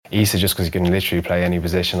East is just because you can literally play any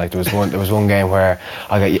position. Like there was one game where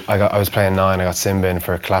I was playing 9, I got sin bin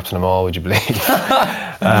for collapsing them all, would you believe?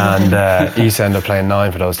 And East ended up playing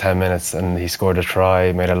 9 for those 10 minutes, and he scored a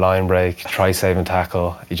try, made a line break, try saving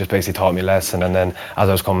tackle. He just basically taught me a lesson. And then as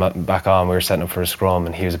I was coming back on, we were setting up for a scrum,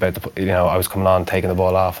 and he was about to, I was coming on taking the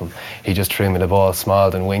ball off him. He just threw me the ball,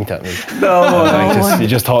 smiled and winked at me. No, he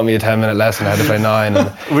just taught me a 10-minute lesson. I had to play 9.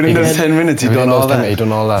 And within those 10 minutes, he'd done all that. He'd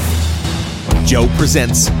done all that. Joe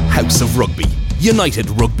presents House of Rugby, United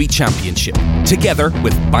Rugby Championship, together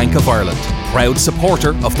with Bank of Ireland, proud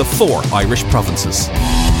supporter of the 4 Irish provinces.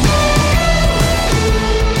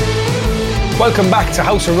 Welcome back to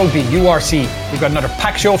House of Rugby, URC. We've got another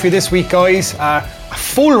packed show for you this week, guys. A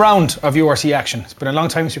full round of URC action. It's been a long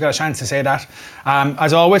time since we've got a chance to say that.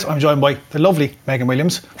 As always, I'm joined by the lovely Megan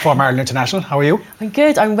Williams, former Ireland International. How are you? I'm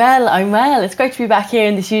good, I'm well. It's great to be back here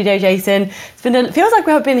in the studio, Jason. It feels like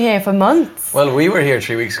we've been here for months. Well, we were here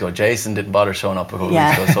 3 weeks ago. Jason didn't bother showing up a couple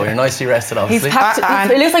weeks ago, so you're nicely rested, obviously.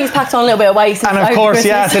 It looks like he's packed on a little bit of weight. And of course,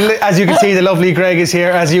 as you can see, the lovely Greg is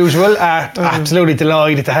here as usual. Absolutely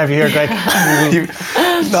delighted to have you here, Greg.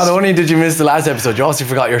 Not only did you miss the last episode, you also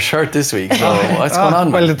forgot your shirt this week. So what's going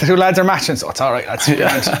on? Well, the two lads are matching, so it's all right. That's it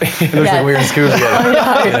looks like we're in school together.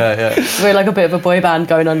 Yeah. We're like a bit of a boy band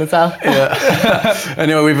going on as well. Yeah.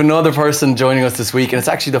 Anyway, we have another person joining us this week, and it's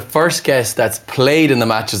actually the first guest that's played in the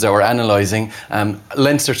matches that we're analysing.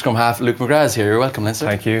 Leinster scrum half Luke McGrath is here. You're welcome, Leinster.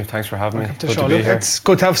 Thank you. Thanks for having me. Good to be here. It's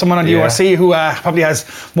good to have someone on the URC who probably has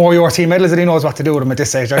more URC medals than he knows what to do with them at this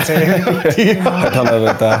stage, I'd say. I don't know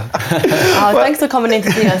about that. Thanks for coming in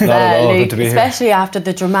to see us there, Luke, especially after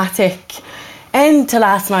the dramatic end to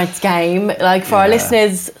last night's game. Like for our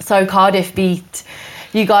listeners, so Cardiff beat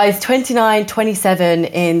you guys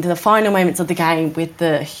 29-27 in the final moments of the game with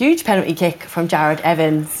the huge penalty kick from Jared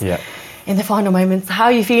Evans. Yeah. In the final moments, how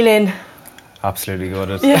are you feeling? Absolutely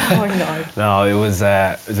gutted. Yeah, I know. No, it was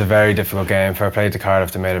a very difficult game. Fair play to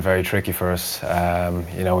Cardiff, they made it very tricky for us.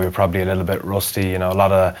 We were probably a little bit rusty. A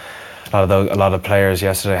lot of players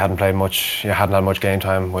yesterday hadn't played much, hadn't had much game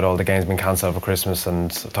time with all the games being cancelled for Christmas,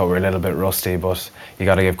 and thought we were a little bit rusty. But you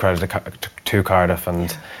got to give credit to Cardiff,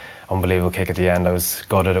 and unbelievable kick at the end. I was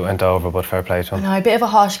gutted it went over, but fair play to him. I know, a bit of a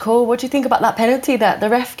harsh call. What do you think about that penalty that the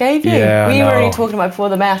ref gave you? Yeah, we were only talking about before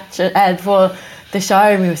the match, before the show,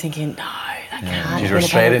 and we were thinking, no. You were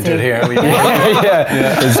straight into it here.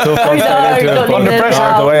 It's tough going straight into it. Under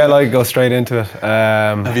pressure, the way I like, go straight into it.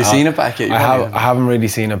 Have you seen it back yet? I haven't really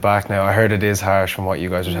seen it back now. I heard it is harsh from what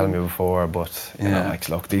you guys were telling me before, but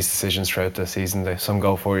look, these decisions throughout the season, some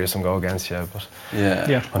go for you, some go against you. But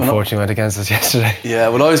unfortunately, went against us yesterday. Yeah,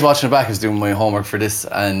 well, I was watching it back. I was doing my homework for this,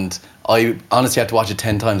 and I honestly had to watch it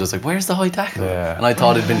 10 times. I was like, where's the high tackle? Yeah. And I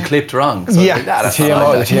thought it'd been clipped wrong. So the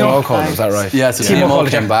TMO called, was that right? Yeah, so TMO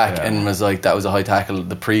came back and was like, that was a high tackle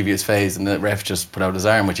the previous phase, and the ref just put out his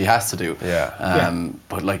arm, which he has to do.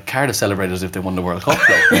 But like Cardiff celebrated as if they won the World Cup.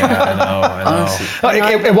 I know.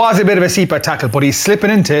 It was a bit of a seatbelt tackle, but he's slipping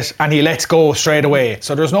into it and he lets go straight away.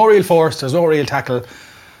 So there's no real force, there's no real tackle.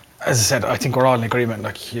 As I said, I think we're all in agreement.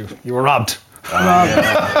 Like you were robbed.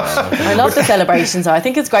 I love the celebrations though. I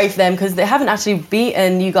think it's great for them because they haven't actually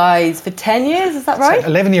beaten you guys for 10 years, is that right?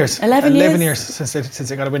 11 years. 11 years since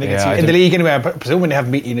they got a win against you. In the league anyway, but presumably they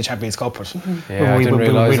haven't beaten you in the Champions Cup. But I didn't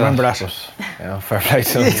realise remember that. Fair play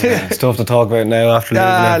to them. It's tough to talk about now after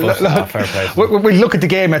losing it, fair play. We look at the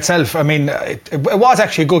game itself. I mean, it was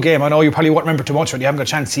actually a good game. I know you probably won't remember too much of it. You haven't got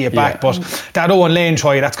a chance to see it back. But that Owen Lane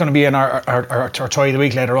try, that's going to be in our try of the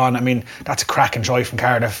week later on. I mean, that's a cracking try from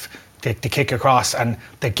Cardiff. The kick across and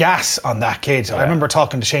the gas on that kid. I remember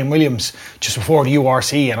talking to Shane Williams just before the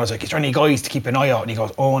URC, and I was like, is there any guys to keep an eye out? And he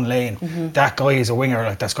goes, Owen Lane, that guy is a winger,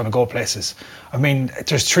 like that's going to go places. I mean,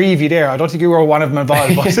 there's 3 of you there. I don't think you were one of them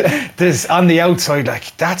involved, but there's on the outside,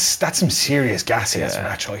 like that's some serious gas for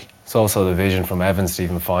that try. It's also the vision from Evans to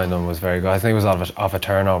even find them was very good. I think it was off a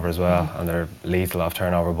turnover as well, and they're lethal off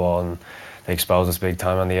turnover ball, and they exposed us big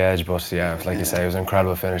time on the edge. But like you say, it was an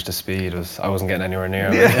incredible finish. The speed I wasn't getting anywhere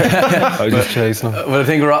near him. I was just chasing him. Well, I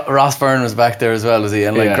think Ross Byrne was back there as well, was he?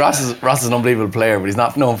 And Ross is an unbelievable player, but he's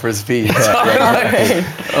not known for his speed.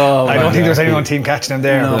 I don't think there was anyone team catching him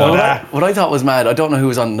there. No. What I thought was mad, I don't know who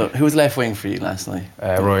was left wing for you last night.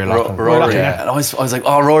 Rory Loughlin. Rory, And I was like,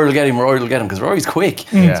 Rory will get him, because Rory's quick.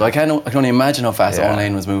 So I can only imagine how fast Owen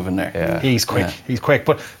Lane was moving there. He's quick.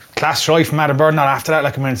 But class try from Adam Burnett after that.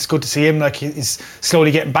 Like, I mean, it's good to see him. Like, he's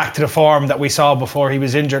slowly getting back to the form that we saw before he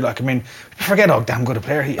was injured. Like, I mean, forget how damn good a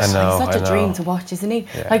player he is. I know, he's such a dream to watch, isn't he?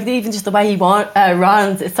 Yeah. Like, even just the way he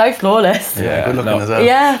runs, it's so flawless. Yeah, good looking as well.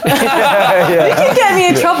 Yeah. You keep getting me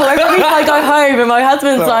in trouble. Every week I go home and my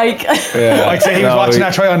husband's like... I'd say he was watching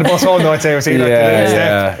that try on the bus home, though. I'd say it was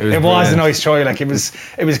a nice try. Like, it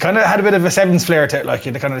was kind of had a bit of a sevens flair to it. Like,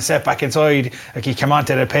 the kind of set back inside. Like, he came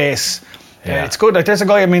onto the pace. Yeah, it's good. Like, there's a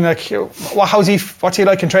guy. I mean, like, what's he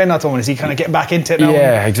like in training at the moment? Is he kind of getting back into it now?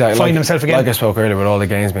 Yeah, exactly. Finding himself again. Like I spoke earlier, with all the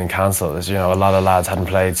games being cancelled, a lot of lads hadn't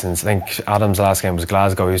played since. I think Adam's last game was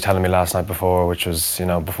Glasgow. He was telling me last night before, which was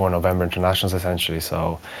before November internationals essentially.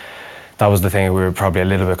 So that was the thing. We were probably a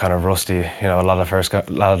little bit kind of rusty. A lot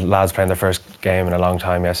of lads playing their first game in a long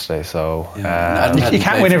time yesterday. So you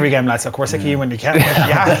can't win every game, lads. Of course, like you win. You can't.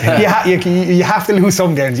 You have to lose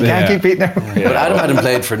some games. You can't keep beating them. Yeah. But Adam hadn't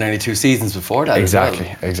played for nearly 2 seasons before that. Exactly.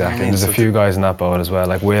 As well. And there's a few guys in that boat as well.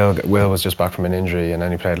 Like Will was just back from an injury, and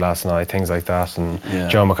then he played last night. Things like that, and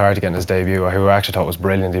Joe McCarthy getting his debut, who I actually thought was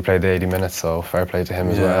brilliant. He played the 80 minutes, so fair play to him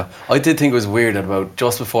as well. I did think it was weird at about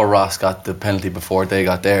just before Ross got the penalty before they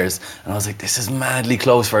got theirs, and I was like, this is madly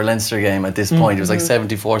close for a Leinster game at this point. It was like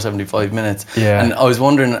 74, 75 minutes. Yeah. And I was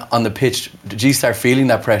wondering, on the pitch, did you start feeling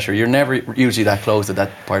that pressure? You're never usually that close at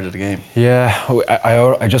that part of the game. Yeah,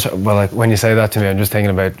 I just, like, when you say that to me, I'm just thinking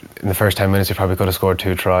about in the first 10 minutes you probably could have scored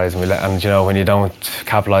 2 tries, and when you don't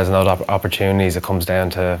capitalise on those opportunities, it comes down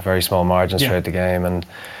to very small margins throughout the game. And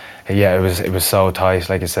yeah, it was so tight,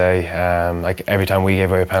 like you say. Like, every time we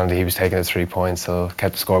gave away a penalty, he was taking it 3 points, so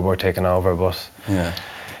kept the scoreboard taken over. But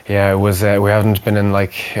yeah, it was. We haven't been in,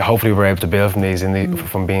 like. Hopefully, we're able to build from these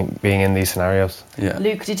from being in these scenarios. Yeah.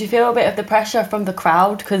 Luke, did you feel a bit of the pressure from the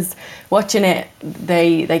crowd? Because watching it,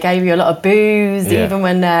 they gave you a lot of boos. Yeah. Even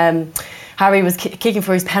when Harry was kicking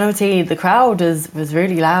for his penalty, the crowd was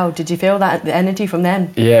really loud. Did you feel that, the energy from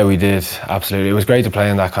them? Yeah, we did, absolutely. It was great to play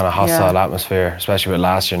in that kind of hostile atmosphere, especially with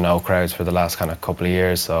last year no crowds for the last kind of couple of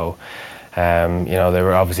years. So. They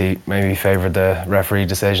were obviously maybe favoured the referee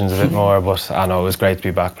decisions a bit more, but I know it was great to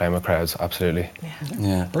be back playing with crowds, absolutely.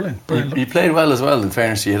 Yeah. Brilliant. You played well as well, in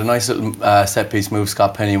fairness. You had a nice little set piece move.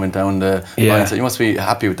 Scott Penny went down the line, so you must be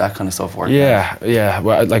happy with that kind of stuff working. Yeah.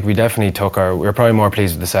 Well, like, we definitely we were probably more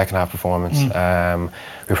pleased with the second half performance.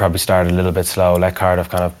 We probably started a little bit slow, let Cardiff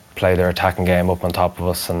kind of play their attacking game up on top of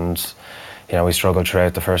us, and we struggled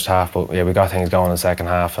throughout the first half, but we got things going in the second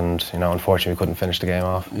half, and unfortunately we couldn't finish the game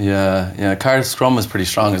off. Yeah. Cardiff's scrum was pretty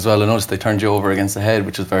strong as well. I noticed they turned you over against the head,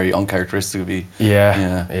 which was very uncharacteristic of you.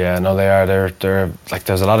 Yeah. No, they are. They're like,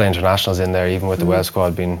 there's a lot of internationals in there, even with the Welsh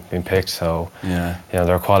squad being picked. So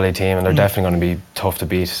they're a quality team, and they're definitely going to be tough to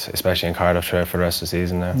beat, especially in Cardiff for the rest of the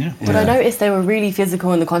season now. But I noticed they were really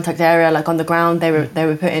physical in the contact area, like on the ground. They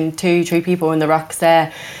were putting 2-3 people in the rocks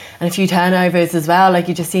there. And a few turnovers as well. Like,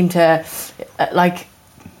 you just seem to,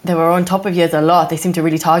 they were on top of you a lot. They seemed to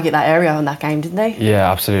really target that area on that game, didn't they?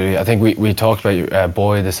 Yeah, absolutely. I think we talked about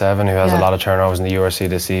Boyd, the 7, who has a lot of turnovers in the URC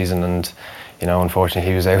this season, and unfortunately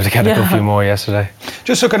he was able to get a few more yesterday.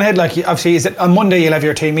 Just looking ahead, like, obviously, is it on Monday you'll have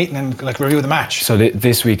your team meeting and review the match? So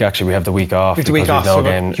this week actually we have the week off. You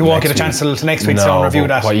won't get a chance till next week to review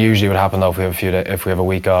that. What usually would happen though, if we have a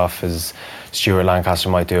week off, is Stuart Lancaster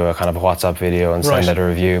might do a kind of a WhatsApp video and send out a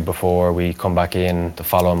review before we come back in the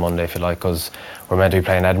following Monday, if you like, because we're meant to be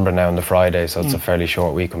playing Edinburgh now on the Friday, so it's a fairly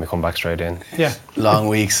short week when we come back straight in. Yeah. Long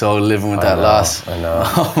week, so living with that loss. I know.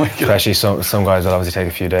 Oh my God. Especially some guys will obviously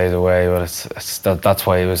take a few days away, but that's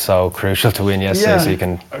why it was so crucial to win yesterday, so you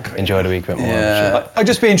can enjoy the week a bit more. Yeah. I'd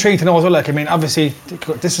just be intrigued to know as well, like, I mean, obviously,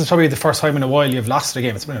 this is probably the first time in a while you've lost a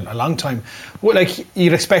game. It's been a long time. Like,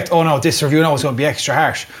 you'd expect, this review now is going to be extra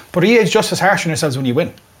harsh. But are you just as harsh on yourselves when you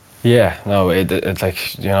win? Yeah, no, it's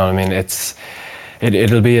like, you know what I mean,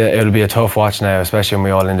 it'll be a tough watch now, especially when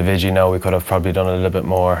we all individually know we could have probably done a little bit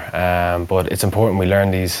more. But it's important we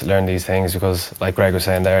learn these things, because, like Greg was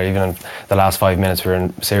saying there, even in the last 5 minutes we were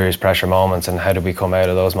in serious pressure moments, and how did we come out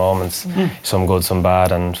of those moments? Some good, some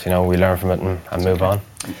bad, and we learn from it and move on.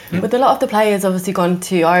 With a lot of the players obviously gone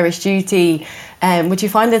to Irish duty, would you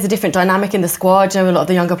find there's a different dynamic in the squad? A lot of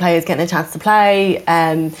the younger players getting a chance to play.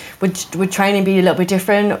 Would training be a little bit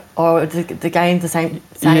different, or the game's the same?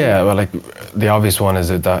 Yeah, well, like, the obvious one is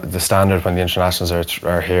that the standard when the internationals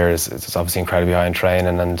are here is it's obviously incredibly high in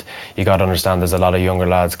training, and you got to understand there's a lot of younger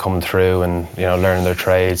lads coming through and learning their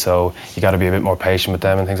trade, so you got to be a bit more patient with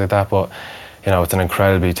them and things like that. But it's an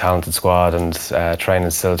incredibly talented squad, and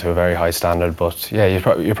training still to a very high standard. But yeah,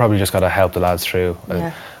 you probably just got to help the lads through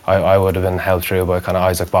I would have been held through by kind of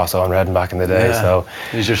Isaac Bosso and Redden back in the day. So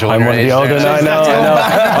I'm one of the older. I know.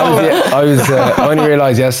 I only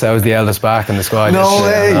realised yesterday I was the eldest back in the squad. No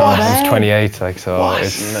way. I was 28. Like so.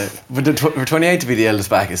 But for 28 to be the eldest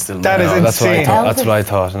back is still. That is insane. That's what I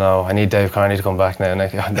thought. No, I need Dave Carney to come back now.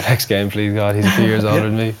 The next game, please God. He's a few years older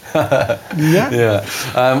than me.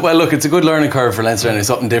 Well, look, it's a good learning curve for Leinster, and it's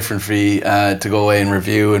something different for you to go away and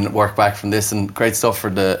review and work back from this, and great stuff for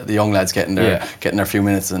the young lads getting their few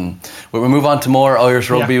minutes. And we'll move on to more Irish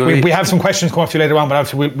rugby. We have some questions coming up to you later on, but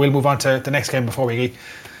obviously we'll move on to the next game before we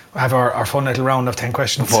have our fun little round of 10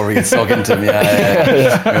 questions. Before we get stuck into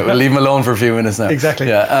them, we'll leave them alone for a few minutes now. Exactly.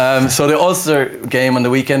 So the Ulster game on the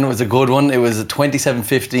weekend was a good one. It was a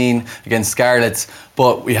 27-15 against Scarlets,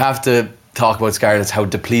 but we have to talk about Scarlets, how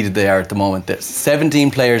depleted they are at the moment. There's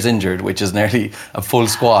 17 players injured, which is nearly a full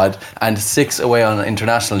squad, and 6 away on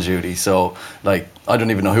international duty. So, like, I don't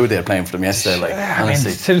even know who they're playing for them yesterday. Like,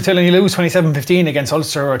 honestly, till you lose 27-15 against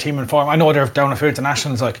Ulster or a team in form. I know they're down a few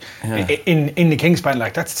internationals, like in the Kingspan.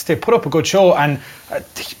 Like they put up a good show. And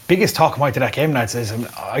the biggest talk about that game, lads, is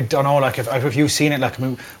I don't know. Like if you've seen it, like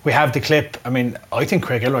we have the clip. I mean, I think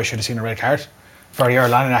Craig Gilroy should have seen a red card for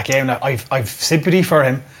Ireland in that game. I've sympathy for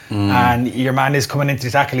him, and your man is coming into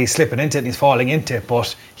the tackle, he's slipping into it and he's falling into it,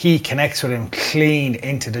 but he connects with him clean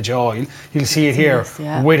into the jaw. You'll see it here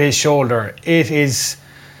with his shoulder.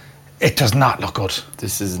 It does not look good.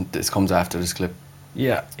 This comes after this clip.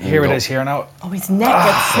 Yeah, here it is here now. Oh, his neck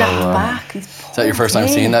gets snapped back. Is that your first time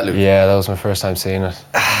seeing that, Luke? Yeah, that was my first time seeing it.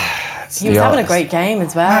 He was having a great game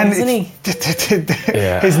as well, wasn't he?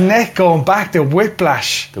 His neck going back, the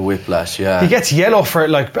whiplash. Yeah. He gets yellow for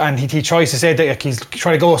it, and he tries to say that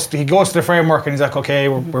he goes to the framework and he's like, okay,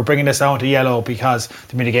 we're bringing this down to yellow because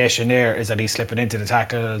the mitigation there is that he's slipping into the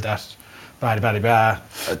tackle, that blah, blah, blah.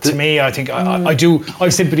 To me, I think I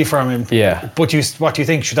have sympathy for him. Yeah. But what do you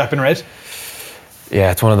think? Should that have been red? Yeah,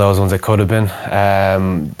 it's one of those ones that could have been.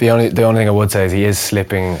 The only thing I would say is he is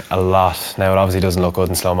slipping a lot. Now, it obviously doesn't look good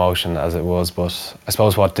in slow motion as it was, but I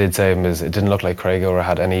suppose what did save him is it didn't look like Craig Gilroy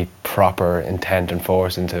had any proper intent and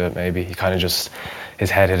force into it. Maybe he kind of just, his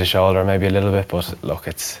head hit his shoulder maybe a little bit, but look,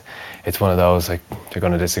 it's one of those, like, you're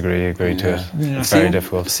going to agree to it. Yeah. It's very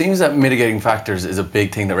difficult. It seems that mitigating factors is a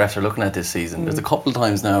big thing that refs are looking at this season. There's a couple of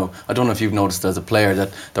times now, I don't know if you've noticed as a player,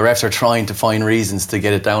 that the refs are trying to find reasons to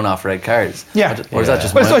get it down off red cards. Yeah. Or is that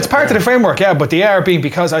just... Well, it's part of the framework, but they are being,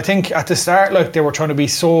 because I think at the start, like, they were trying to be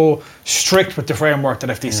so strict with the framework that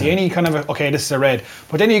if they see any kind of, okay, this is a red,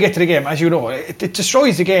 but then you get to the game, as you know, it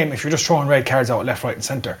destroys the game if you're just throwing red cards out left, right and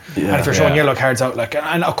centre. And if you're throwing yellow cards out, like,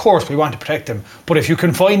 and of course we want to protect them, but if you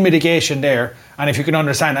can find mitigation there, and if you can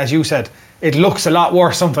understand, as you said, it looks a lot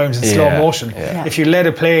worse sometimes in slow motion. If you let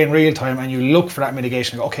it play in real time and you look for that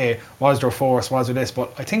mitigation, okay, was there force, was there this?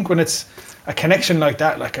 But I think when it's a connection like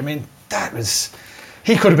that, like, I mean,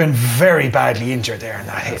 he could have been very badly injured there in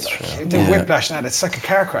that hit. Like, the whiplash, it's like a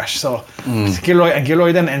car crash. So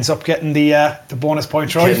Gilroy then ends up getting the bonus point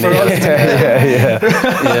try for us.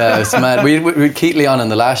 Yeah, it's mad. We had Keatley on in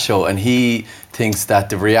the last show, and he thinks that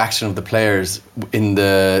the reaction of the players in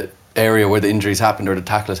the area where the injuries happened or the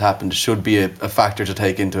tackle has happened should be a factor to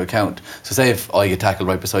take into account. So say if I get tackled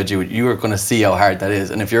right beside you, you are going to see how hard that is,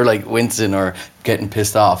 and if you're like wincing or getting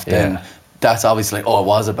pissed off, then that's obviously like, oh, it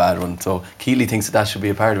was a bad one. So Keatley thinks that should be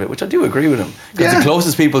a part of it, which I do agree with him, because the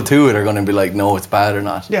closest people to it are going to be like, no, it's bad or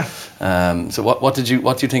not. So what do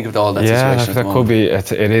you think of all that situation? That could be.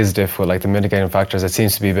 It is difficult. Like the mitigating factors, it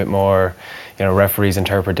seems to be a bit more. Referees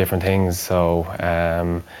interpret different things. So.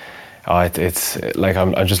 It's like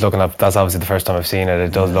I'm just looking up. That's obviously the first time I've seen it.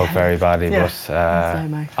 It does look very badly, but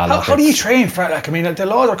how do you train for it? Like, I mean, the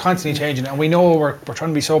laws are constantly changing, and we know we're trying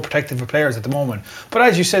to be so protective of players at the moment. But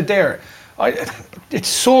as you said there, it's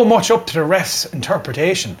so much up to the ref's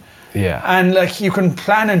interpretation. Yeah. And like, you can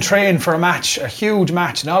plan and train for a huge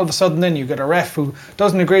match, and all of a sudden then you get a ref who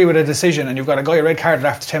doesn't agree with a decision, and you've got a guy red carded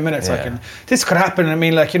after 10 minutes. Like, and this could happen. I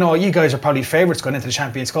mean, like, you guys are probably favourites going into the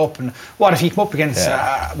Champions Cup, and what if he come up against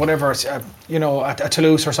at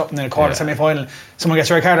Toulouse or something in a quarter semi-final, someone gets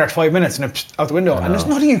a red carded after 5 minutes and it's out the window, and there's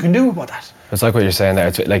nothing you can do about that. It's like what you're saying there.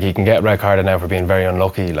 It's like you can get red carded now for being very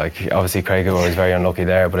unlucky. Like, obviously Craig Gilroy is very unlucky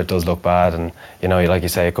there, but it does look bad, and like you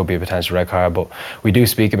say, it could be a potential red card. But we do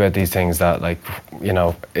speak about these things that, like,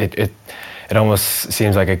 it almost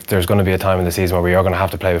seems like there's going to be a time in the season where we are going to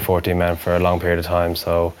have to play with 14 men for a long period of time.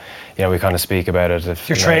 So, we kind of speak about it. If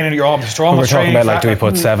you're training, you're almost training. We're talking about, like, do we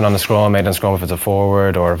put 7 on the scrum, 8 on the scrum if it's a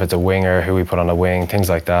forward, or if it's a winger, who we put on a wing, things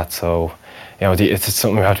like that. So. It's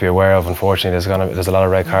something we have to be aware of. Unfortunately, there's a lot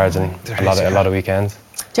of red cards and a lot of weekends.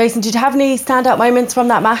 Jason, did you have any standout moments from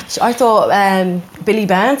that match? I thought Billy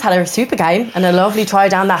Burns had a super game and a lovely try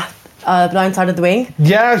down that blind side of the wing.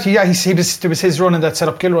 Yeah. There was his running that set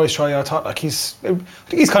up Gilroy's try. I thought he's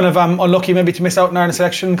kind of unlucky maybe to miss out in Ireland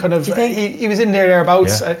selection. Kind of he was in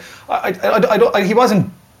thereabouts. Yeah.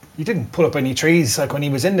 He didn't put up any trees like when he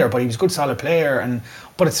was in there, but he was a good solid player.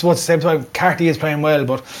 But it's what's the same time. Carty is playing well,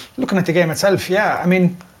 but looking at the game itself, yeah, I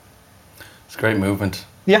mean, it's great movement.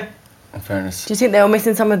 Yeah. In fairness. Do you think they were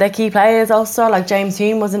missing some of their key players also? Like James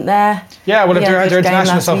Hume wasn't there. Yeah, well, if they're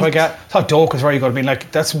international stuff like that, I thought Doak was very good. I mean,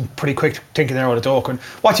 like, that's some pretty quick thinking there out of Doak. And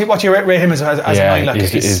what do you rate him as a nine? Like,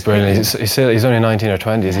 he's brilliant. He's only 19 or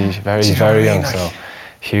 20. He's very young, so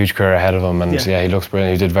huge career ahead of him. And he looks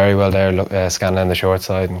brilliant. He did very well there, scanning on the short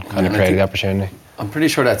side and kind of created the opportunity. I'm pretty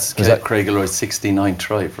sure that's Craig Gilroy's 69th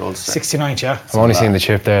try for Ulster. 69th, yeah. I'm only seeing the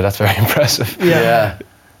chip there. That's very impressive. Yeah.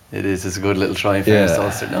 It is. It's a good little try for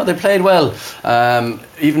Ulster. No, they played well.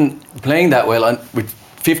 Even playing that well, with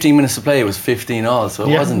 15 minutes to play, it was 15-all. So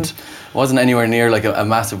it wasn't anywhere near like a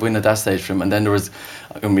massive win at that stage for him. And then there was,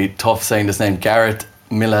 going to be tough saying this name, Gareth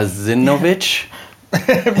Milazinovic.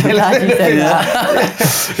 Glad you said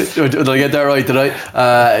that. Did I get that right? Did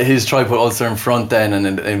I? His try put Ulster in front then,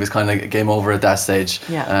 and it was kind of game over at that stage.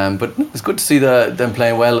 Yeah. But it was good to see them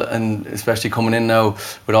playing well, and especially coming in now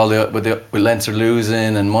with Leinster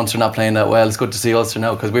losing and Munster not playing that well. It's good to see Ulster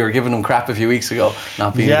now, because we were giving them crap a few weeks ago,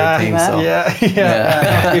 not being a good team. So.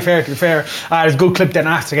 To be fair. There's a good clip then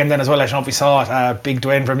after the game then as well. I don't know if we saw it. Big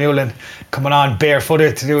Dwayne Vermeulen coming on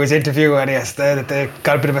barefooted to do his interview, and they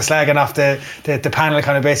got a bit of a slagging off the panel,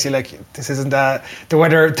 kind of basically like, this isn't the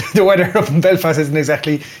weather up in Belfast isn't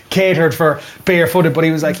exactly catered for barefooted, but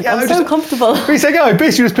he was like, I'm so comfortable. He's like, I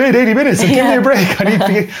basically just played 80 minutes and give me a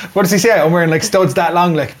break. What does he say? I'm wearing like studs that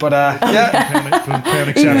long, like, but playing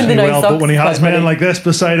exceptionally well. But when he has men like this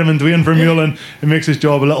beside him and Dwayne Vermeulen, it makes his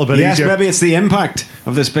job a little bit easier. Yes, maybe it's the impact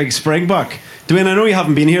of this big Springbok. Dwayne, I know you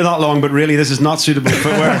haven't been here that long, but really this is not suitable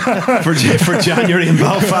footwear for January in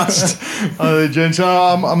Belfast. Gents,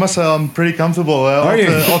 I must say I'm pretty comfortable.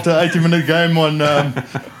 After 80-minute game on,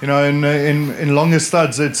 in longer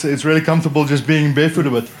studs, it's really comfortable just being barefoot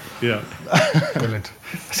a bit. Yeah. Brilliant.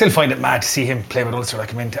 I still find it mad to see him play with Ulster.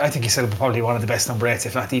 Like, I mean, I think he's still probably one of the best number 8s,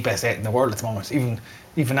 if not the best 8 in the world at the moment.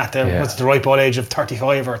 Even at the ripe old age of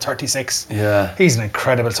 35 or 36. Yeah. He's an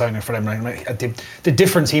incredible signing for them. Like, the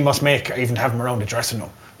difference he must make, even to have him around the dressing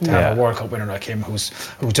room, to have a World Cup winner like him who's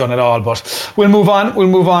done it all. But we'll move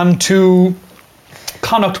on to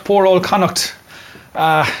Connacht. Poor old Connacht.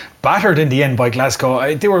 Battered in the end by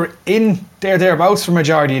Glasgow. They were in thereabouts for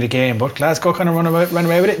majority of the game, but Glasgow kind of ran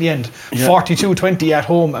away with it in the end. 42-20 at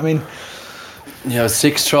home. I mean,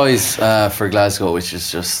 6 tries for Glasgow, which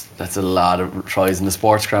is that's a lot of tries in the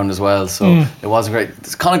sports ground as well. So it wasn't great.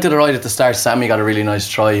 Connacht did it right at the start. Sammy got a really nice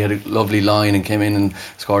try. He had a lovely line and came in and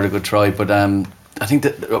scored a good try. But I think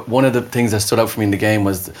that one of the things that stood out for me in the game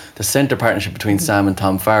was the centre partnership between Sam and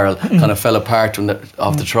Tom Farrell kind of fell apart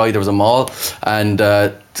off the try. There was a maul, and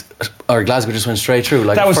Glasgow just went straight through.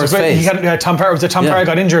 Like, that was first phase. Tom Farrell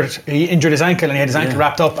got injured. He injured his ankle, and he had his ankle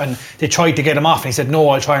wrapped up, and they tried to get him off, and he said, "No,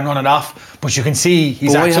 I'll try and run it off." But you can see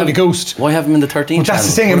he's absolutely goosed. Why have him in the 13th? That's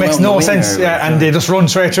the thing. It makes no sense. And they just run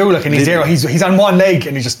straight through. Like, and he's there. He's on one leg,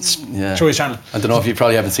 and he just through his channel. I don't know if you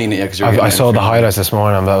probably haven't seen it yet, because I saw the highlights this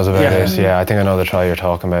morning, and that was about it. Yeah, I think I know the try you're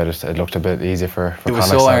talking about. It looked a bit easy for it was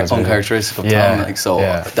so uncharacteristic of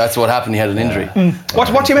Tom. That's what happened. He had an injury.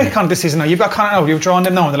 What do you make of Connacht this season now? You've got Connacht now. You've drawn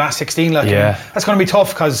them now in the last 16. Like, that's going to be tough,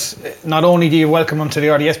 because not only do you welcome them to the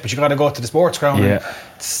RDS, but you got to go to the sports ground.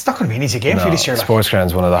 It's not going to be an easy game for you this year. Sports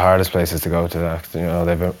ground's one of the hardest places to go to. They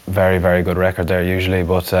have a very, very good record there usually,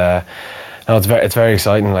 but it's very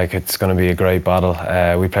exciting. Like, it's going to be a great battle.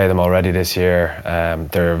 We play them already this year.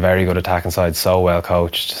 They're a very good attacking side, so well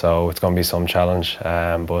coached. So it's going to be some challenge.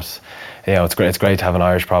 But it's great. It's great to have an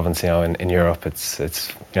Irish province. In Europe,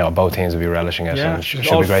 it's both teams will be relishing it. And it should be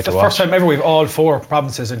great to watch. The first time ever we've all 4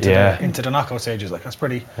 provinces into the knockout stages. Like, that's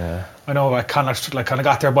pretty. I know Connacht kind of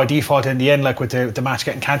got there by default in the end, like with the match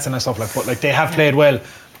getting cancelled and stuff like. But like, they have played well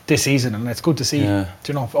this season, and it's good to see.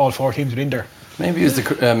 All 4 teams in there. Maybe it was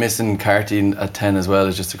the missing Carty at 10 as well.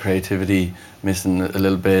 It's just the creativity missing a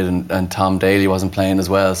little bit, and Tom Daly wasn't playing as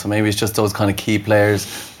well. So maybe it's just those kind of key players.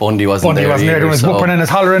 Bundy wasn't there. There was whooping and his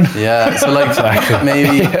hollering. Yeah, so like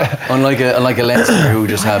maybe unlike a Leinster who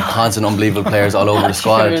just have constant unbelievable players all over the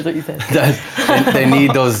squad, they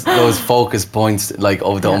need those focus points like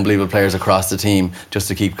of the unbelievable players across the team just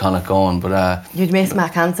to keep Connacht going. But you'd miss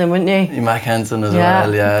Mac Hansen, wouldn't you? Mac Hansen as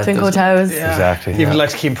well. Yeah, Twinkle toes. Exactly. Even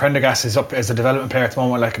like Keane Prendergast is up as a development player at the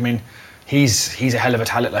moment. Like, I mean, he's a hell of a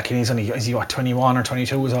talent. Like, and is he what, 21 or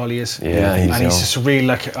 22 is all he is. Yeah, and he's just really,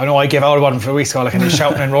 like, I know I gave out about him for weeks ago, like, and he's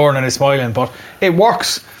shouting and roaring and he's smiling, but it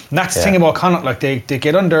works. And that's the thing about Connacht, like they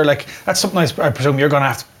get under, like that's something I presume you're going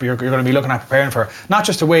to be looking at preparing for. Not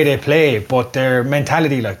just the way they play, but their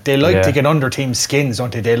mentality. Like they like to get under teams' skins,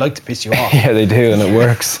 don't they? They like to piss you off. Yeah, they do, and it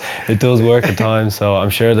works. It does work at times. So I'm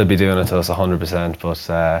sure they'll be doing it to us 100%.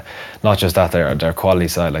 But not just that, their quality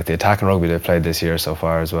side, like the attacking rugby they've played this year so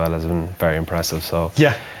far as well, has been very impressive. So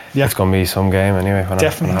yeah. It's going to be some game anyway.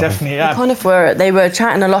 Definitely, yeah. They were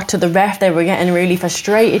chatting a lot to the ref. They were getting really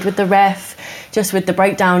frustrated with the ref, just with the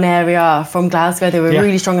breakdown area from Glasgow. They were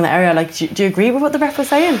really strong in that area. Like, do you agree with what the ref was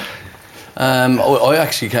saying? I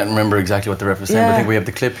actually can't remember exactly what the ref was saying, but I think we have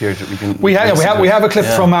the clip here that we can. We have a clip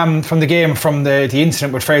from the game, from the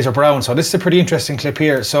incident with Fraser Brown. So this is a pretty interesting clip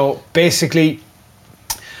here. So basically,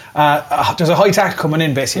 there's a high tackle coming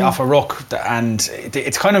in basically off a ruck, and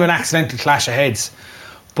it's kind of an accidental clash of heads.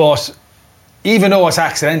 But even though it's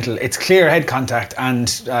accidental, it's clear head contact, and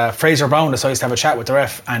Fraser Brown decides to have a chat with the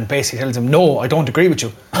ref and basically tells him, no, I don't agree with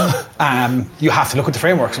you. You have to look at the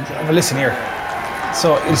framework. So have a listen here.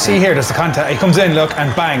 So you'll see here, there's the contact. He comes in, look,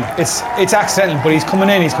 and bang, it's accidental, but he's coming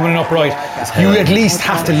in upright. You at least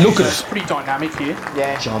have to look at it. It's pretty dynamic here.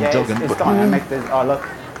 It's dynamic. Look,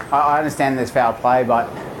 I understand there's foul play, but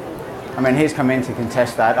I mean, he's come in to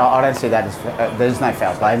contest that. I don't see that as there's no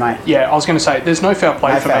foul play, mate. Yeah, I was going to say there's no foul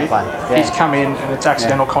play for me. Yeah. He's come in and it's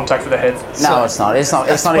accidental contact with the head. No, it's not. It's not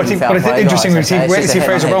even foul play. But it's interesting when you see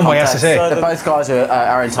Fraser Brown what he has to say. Both guys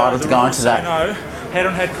are entitled to go into that.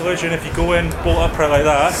 Head-on-head collision, if you go in bolt upright like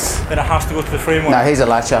that, then it has to go to the framework. No, he's a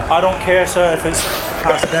latcher. I don't care, sir, if it's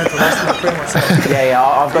accidental, that's the framework, sir. Yeah,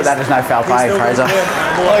 I've got that as no foul play, Fraser.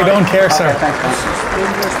 I don't care, sir.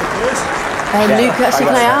 Luke, actually,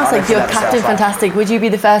 can I ask, like, you're captain, fantastic. Would you be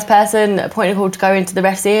the first person appointed to go into the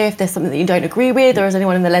ref's ear if there's something that you don't agree with, or is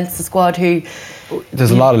anyone in the Leinster squad who?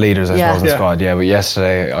 There's a lot of leaders, I suppose, in the squad. Yeah, but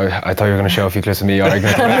yesterday I thought you were going to show a few clips of me arguing.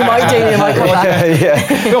 You might come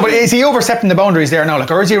back. No, but is he overstepping the boundaries there now?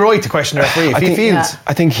 Like, or is he right to question the referee if he feels?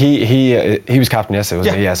 I think he was captain yesterday,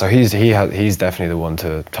 wasn't he? Yeah. So he's definitely the one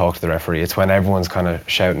to talk to the referee. It's when everyone's kind of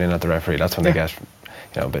shouting in at the referee. That's when they get,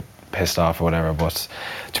 a bit pissed off or whatever. But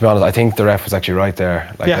to be honest, I think the ref was actually right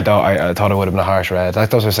there. Like, I thought it would have been a harsh red. Like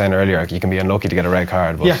those were saying earlier, like, you can be unlucky to get a red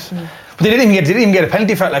card. But But they didn't even get a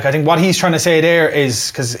penalty for it. Like, I think what he's trying to say there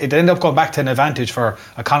is, because it ended up going back to an advantage for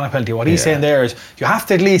a Connacht penalty, what he's saying there is you have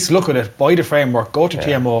to at least look at it by the framework, go to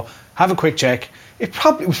TMO, have a quick check. It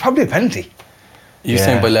was probably a penalty. You're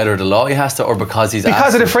saying by letter of the law he has to, or because he's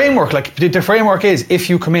because of the framework. Like, the framework is, if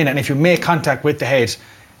you come in and if you make contact with the head,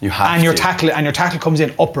 you have and your tackle comes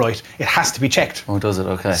in upright, it has to be checked. Oh, does it?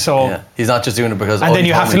 Okay. So he's not just doing it because. And then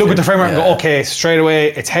you have to look at the framework and go, okay, straight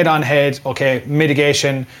away, it's head on head. Okay,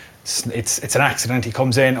 mitigation. It's an accident. He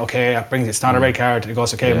comes in. Okay, that brings. It's not a red card. It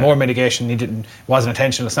goes. Okay, more mitigation. Wasn't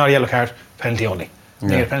intentional. It's not a yellow card. Penalty only. They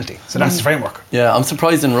get a penalty. So that's the framework. Yeah, I'm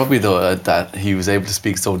surprised in rugby though that he was able to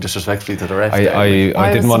speak so disrespectfully to the ref.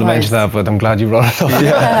 I didn't want to mention that, but I'm glad you brought it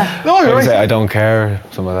up. No, you're right. I don't care.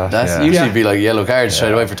 Some of that. That's usually be like yellow cards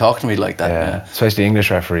straight away for talking to me like that. Yeah. Especially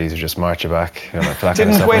English referees who just march you back.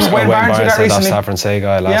 Didn't Wayne Barnes do that recently? Stafford Say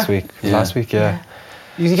guy last week. Last week,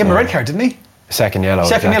 He gave him a red card, didn't he? Second yellow.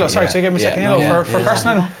 Sorry, so he gave him a second yellow for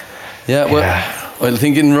personal. Yeah, well, I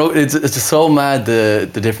think it's just so mad the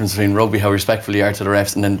difference between rugby, how respectful you are to the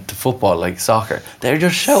refs, and then to football, like soccer. They're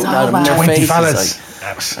just shouting at them in their 20 faces.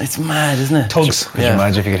 Fellas. It's mad, isn't it? Tugs. Could you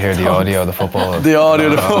imagine if you could hear the audio of the football? The audio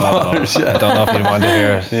of the footballers. I don't know if you'd want to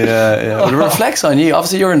hear it. Yeah. But it reflects on you.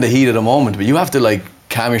 Obviously, you're in the heat of the moment, but you have to like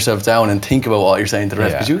calm yourself down and think about what you're saying to the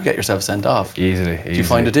ref, because you could get yourself sent off. Easily. Do you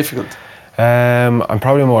find it difficult? I'm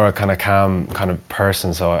probably more a kind of calm kind of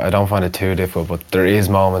person, so I don't find it too difficult, but there is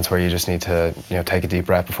moments where you just need to take a deep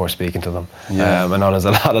breath before speaking to them. I know there's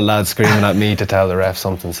a lot of lads screaming at me to tell the ref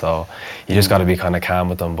something, so you just got to be kind of calm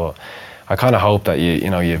with them. But I kind of hope that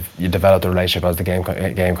you develop the relationship as the game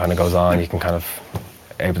kind of goes on. You can kind of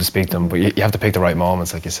able to speak to them, but you have to pick the right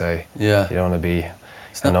moments, like you say. You don't want to be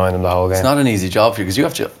annoying them the whole game. It's not an easy job for you because you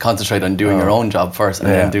have to concentrate on doing your own job first and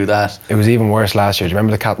then do that. It was even worse last year. Do you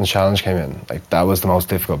remember the Captain's Challenge came in? Like, that was the most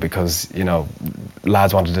difficult because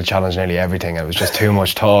lads wanted to challenge nearly everything. It was just too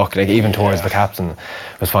much talk. Like, even towards the captain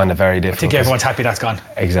was finding it very difficult. I think everyone's happy that's gone.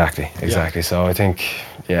 Exactly. So I think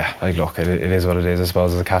look, it is what it is. I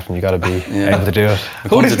suppose as a captain you got to be able to do it.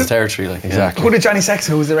 Who did the territory? Like, exactly. Who did Johnny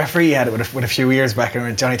Sexton, who was the referee, had it with a few years back, and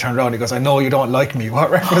when Johnny turned around, he goes, "I know you don't like me." What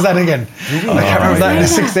ref was that again? I can't remember that. the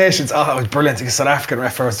Six Nations. Oh, it was brilliant. The South African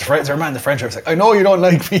ref was the French ref was like, I know you don't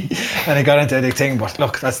like me, and he got into a big thing. But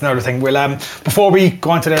look, that's another thing. We'll before we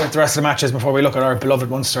go on to the rest of the matches, before we look at our beloved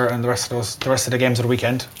Munster and the rest of the games of the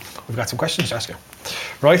weekend, we've got some questions to ask you.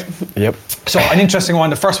 Right? Yep. So an interesting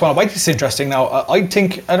one. The first one, I think it's interesting. Now, I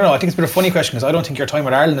think it's a bit of a funny question because I don't think your time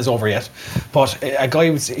with Ireland is over yet. But a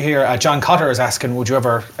guy was here, John Cotter, is asking, would you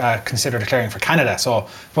ever consider declaring for Canada? So,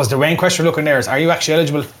 was the main question looking there is, are you actually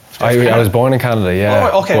eligible? I was born in Canada,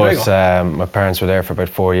 yeah. Oh, okay, but my parents were there for about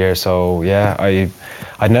 4 years, so yeah,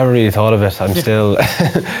 I'd never really thought of it. I'm still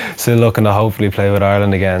looking to hopefully play with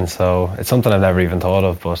Ireland again. So it's something I've never even thought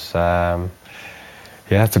of, but.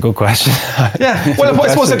 Yeah, it's a good question. Yeah, well, I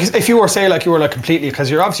suppose if you were completely,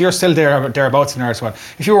 because you're still thereabouts in the Ireland squad.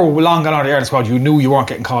 If you were long gone out of the Ireland squad, you knew you weren't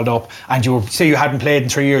getting called up, and you hadn't played in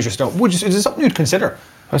 3 years, is it something you'd consider?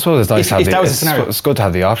 I suppose it's nice to have it's good to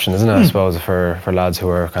have the option, isn't it? I suppose for lads who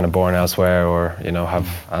are kind of born elsewhere or have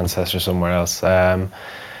ancestors somewhere else.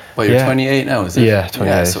 Well, you're 28 now, is it? Yeah,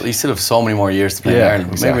 28. Yeah, so you still have so many more years to play in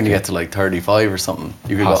Ireland. Exactly. Maybe when you get to like 35 or something,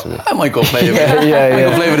 you could go, I might go play with go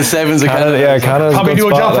play with the sevens of Canada. Yeah, Canada's probably do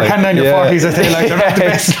a job for Canada in your 40s, I think. Like, they're not the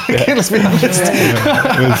best. Let's be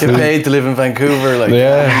honest. Get paid to live in Vancouver. Like,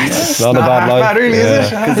 it's not a bad life. Really,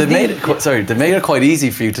 is it? Because they made it quite easy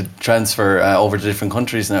for you to transfer over to different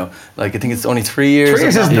countries now. Like, I think it's only 3 years. 3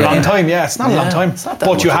 years isn't a long time, it's not a long time.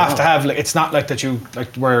 But you have to have, it's not like that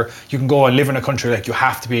where you can go and live in a country, like you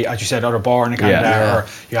have to be, as you said, either born in Canada, or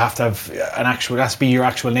you have to have that's be your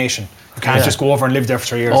actual nation. You can't just go over and live there for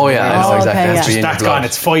 3 years. Oh yeah, I know exactly. That's gone.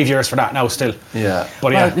 It's 5 years for that now still. Yeah.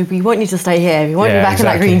 But we want you to stay here. We want you back in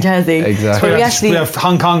that green jersey. Exactly. So we have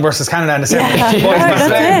Hong Kong versus Canada in the same. I'm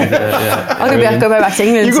going to go back to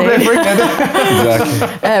England. You can play for England.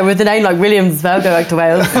 Exactly. With the name like Williams as well, go back to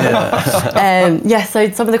Wales.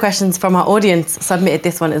 So some of the questions from our audience submitted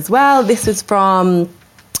this one as well. This was from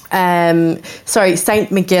Saint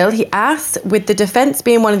McGill. He asked, with the defence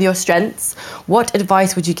being one of your strengths, what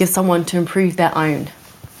advice would you give someone to improve their own?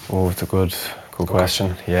 Oh, it's a good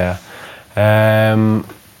question. Yeah.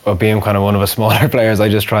 Well, being kind of one of the smaller players, I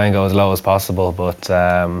just try and go as low as possible. But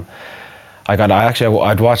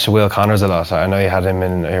I'd watched Will Connors a lot. I know you had him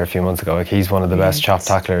in here a few months ago. Like, he's one of the best chop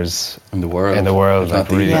tacklers in the world. Like,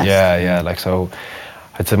 really, like so.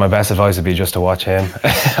 I'd say my best advice would be just to watch him.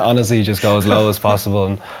 Honestly, just go as low as possible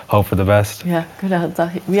and hope for the best. Yeah, good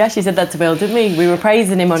answer. We actually said that to Will, didn't we? We were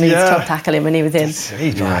praising him on his chop tackling when he was in.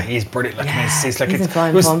 He's brilliant. Like,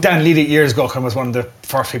 it was Dan Leedy years ago. Was one of the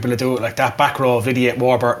first people to do it. Like that back row of Idiot,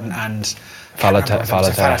 Warburton and Falatay.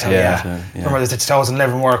 Remember the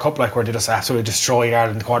 2011 World Cup, like, where they just absolutely destroyed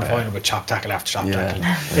Ireland in the quarterfinal with chop tackle after chop tackle.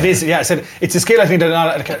 It is. Yeah, it's a skill. I think that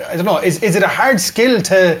I don't know. Is it a hard skill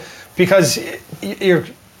to? Because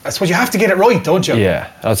I suppose you have to get it right, don't you? Yeah,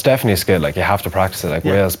 it's definitely a skill. Like, you have to practice it. Like,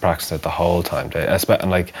 Will's practiced it the whole time. And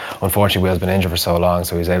like, unfortunately, Will's been injured for so long,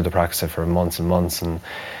 so he's able to practice it for months and months. And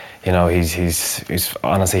he's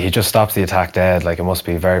honestly, he just stops the attack dead. Like, it must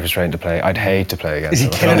be very frustrating to play. I'd hate to play against him.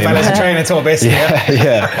 Is he killing fellas in training too, basically?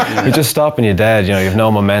 Yeah. You just stop and you're dead. You have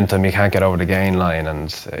no momentum. You can't get over the gain line.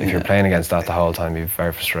 And if you're playing against that the whole time, you're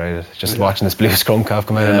very frustrated. Just watching this blue scrum calf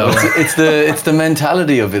come out of nowhere. It's the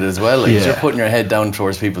mentality of it as well. Like, you're putting your head down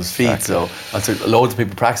towards people's feet. Exactly. So loads of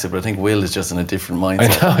people practice it, but I think Will is just in a different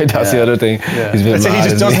mindset. I know, that's the other thing. Yeah. He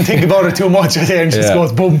just doesn't think about it too much, I think, and just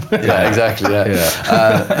goes boom. Yeah, exactly.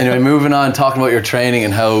 Anyway, moving on, talking about your training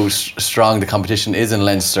and how strong the competition is in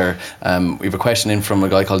Leinster. We have a question in from a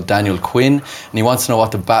guy called Daniel Quinn, and he wants to know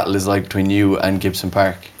what the battle is like between you and Gibson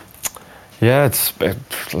Park. Yeah,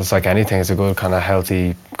 it's like anything. It's a good kind of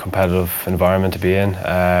healthy, competitive environment to be in.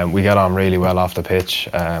 We get on really well off the pitch,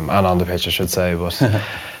 and on the pitch, I should say. But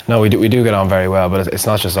no, we do get on very well. But it's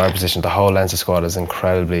not just our position. The whole Leinster squad is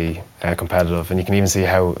incredibly competitive, and you can even see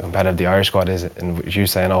how competitive the Irish squad is. And as you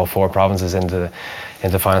saying, all 4 provinces into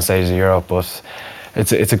final stages of Europe. But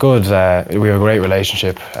it's a good. We have a great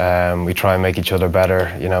relationship. We try and make each other better.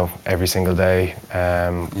 Every single day.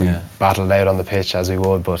 We battle it out on the pitch as we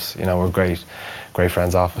would, but we're great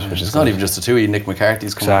friends off it, which is it's not even just the two. Nick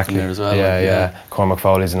McCarthy's coming up in there as well. Yeah. Cormac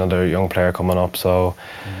Foley's another young player coming up. So,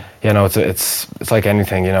 it's like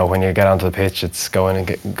anything. When you get onto the pitch, it's going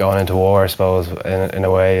into war, I suppose, in a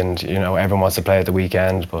way. And everyone wants to play at the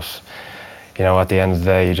weekend, but at the end of the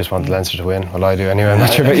day, you just want Leinster to win. Well, I do anyway. I'm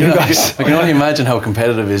not sure about you guys. I can only imagine how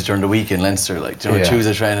competitive it is during the week in Leinster. Like,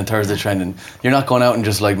 Tuesday training, Thursday training. You're not going out and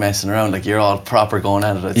just like messing around. Like, you're all proper going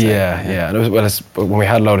at it, I'd say. Yeah. And when we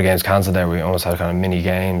had a load of games cancelled there, we almost had kind of mini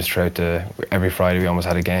games throughout every Friday. We almost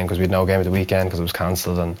had a game because we had no game at the weekend because it was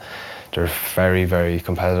cancelled. And they're very, very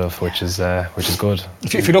competitive, which is good.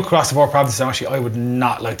 If you look across the 4 provinces, actually, I would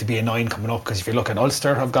not like to be a 9 coming up, because if you look at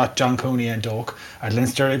Ulster, I've got John Cooney and Doak. At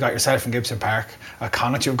Leinster, you've got yourself in Gibson Park. At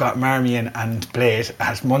Connacht, you've got Marmion and Blade.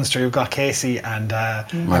 At Munster, you've got Casey and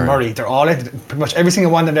Murray. They're all in. Pretty much every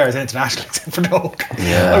single one in there is international except for Doak.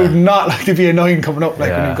 Yeah. I would not like to be a 9 coming up,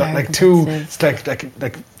 like when you've got like 2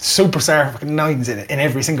 like superstar fucking 9s in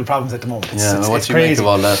every single province at the moment. What do you make of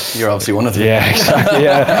all that? You're obviously one of them. Yeah, exactly.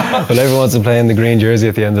 Yeah. Well, everyone wants to play in the green jersey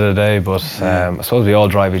at the end of the day, but I suppose we all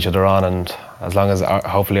drive each other on, and as long as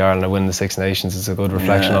hopefully Ireland are winning the Six Nations, it's a good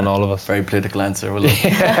reflection on all of us. Very political answer, will it?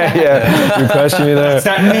 Yeah. You question me there. It's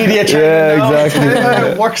that media training. Yeah,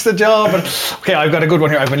 exactly. It works the job. Okay, I've got a good one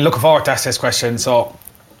here. I've been looking forward to ask this question. So,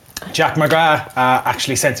 Jack McGrath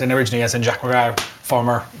actually sent it in originally, as in Jack McGrath,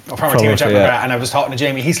 former teammate Jack McGrath, and I was talking to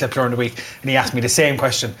Jamie Heaslip during the week, and he asked me the same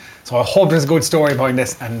question. So I hope there's a good story behind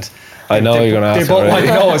this. And I know you're going to ask. They both want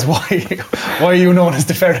to know is why are you known as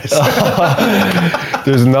the Ferret?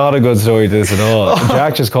 There's not a good story to this at all.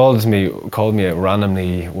 Jack just called me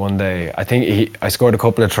randomly one day. I think I scored a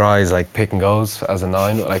couple of tries, like pick and goes as a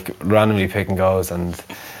 9, like randomly pick and goes, and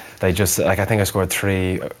they just, like, I think I scored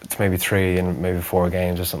 3 in maybe 4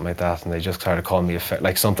 games or something like that, and they just started calling me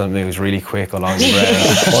like something that was really quick along the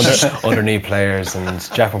ground, underneath players. And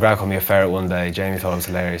Jack McGrath called me a ferret one day. Jamie thought it was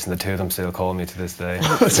hilarious, and the 2 of them still call me to this day.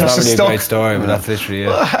 It's not really a great story, but that's literally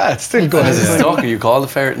it. It's still good. Is it stuck? Are you called the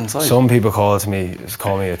ferret inside? Some people call me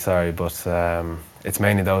it, sorry, but it's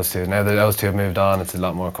mainly those 2. Now that those 2 have moved on, it's a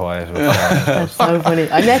lot more quiet. That's so funny.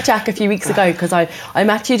 I met Jack a few weeks ago because I'm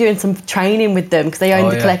actually doing some training with them because they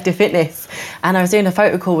own the Collective Fitness, and I was doing a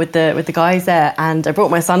photo call with the guys there, and I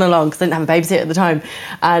brought my son along because I didn't have a babysitter at the time,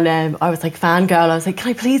 and I was like fangirl. I was like, can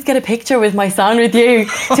I please get a picture with my son with you?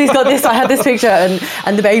 So he's got this. I had this picture, and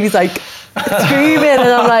the baby's like screaming, and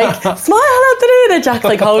I'm like, smile, Anthony. And then Jack's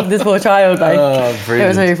like holding this poor child. Like, it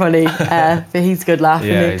was really funny. But he's good laughing.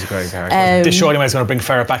 Yeah, he's a great character. This show anyway is going to bring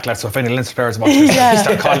Ferret back, lads. So if any Leinster players watch this,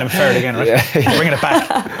 start calling him Ferret again, right? Yeah. Bringing it back.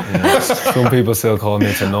 Yeah. Some people still call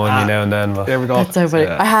me to annoy me now and then. But there we go. That's so funny.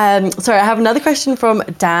 Yeah. I have another question from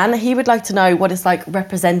Dan. He would like to know what it's like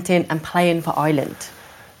representing and playing for Ireland.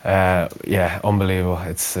 Unbelievable.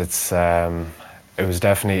 It's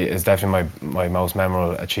definitely my most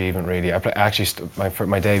memorable achievement, really.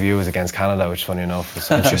 My debut was against Canada, which, funny enough,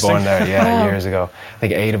 was born there years ago. I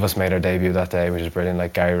think 8 of us made our debut that day, which is brilliant,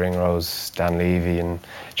 like Gary Ringrose, Dan Levy and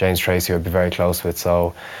James Tracy, who I'd be very close with.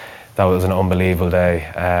 So that was an unbelievable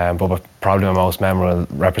day. But probably my most memorable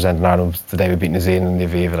representing Ireland was the day we beat New Zealand in the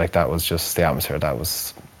Aviva. Like, that was just the atmosphere. That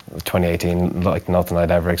was 2018, like nothing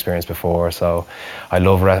I'd ever experienced before. So I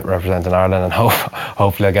love representing Ireland, and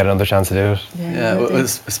hopefully I get another chance to do it.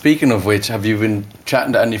 Speaking of which, have you been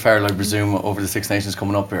chatting to Andy Farrell, I presume, over the Six Nations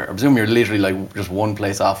coming up here? I presume you're literally like just one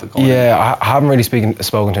place off it going. Yeah, I haven't really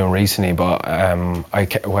spoken to him recently, but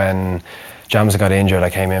when Jamison got injured, I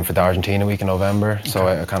came in for the Argentina week in November, so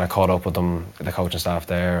I kind of caught up with them, the coaching staff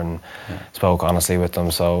there, and spoke honestly with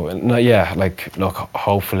them. So look,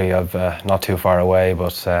 hopefully I've not too far away,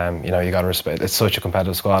 but you got to respect. It's such a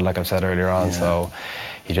competitive squad, like I've said earlier on. So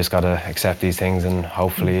you just got to accept these things, and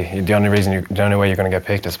hopefully the only way you're going to get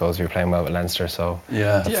picked, I suppose, if you're playing well with Leinster. So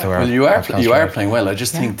well, you are playing well. I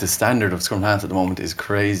just think the standard of scrum halves at the moment is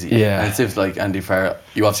crazy. Yeah, and it's if like Andy Farrell,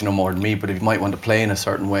 you obviously know more than me, but if you might want to play in a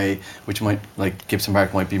certain way, which might, like Gibson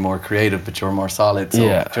Park might be more creative, but you're more solid. So do you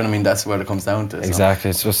know what I mean? That's what it comes down to.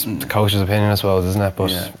 Exactly. So. It's just the coach's opinion, I suppose, isn't it?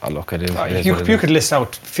 But look, it is. You could list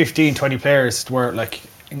out 15, 20 players where like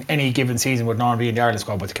in any given season would normally be in the Ireland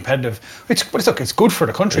squad, but the competitive, it's good for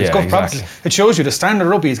the country. It's good for practice. It shows you the standard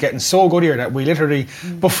rugby is getting so good here that we literally,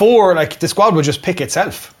 before, like, the squad would just pick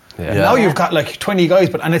itself. Now you've got like 20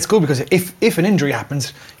 guys, and it's good because if an injury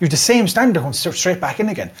happens, you have the same standard going straight back in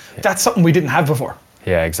again. That's something we didn't have before.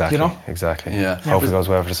 Yeah, exactly. You know? Exactly. Yeah. Hopefully it goes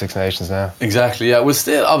well for the Six Nations now. Exactly, yeah. Well,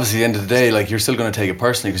 still, obviously, at the end of the day, like, you're still going to take it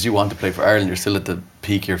personally because you want to play for Ireland. You're still at the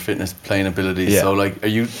peak of your fitness playing abilities. So, like, are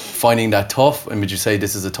you finding that tough? And would you say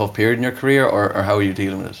this is a tough period in your career, or how are you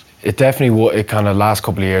dealing with it? It definitely, it kind of last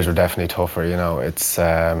couple of years were definitely tougher, you know. It's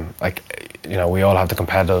we all have the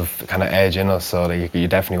competitive kind of edge in us, so like, you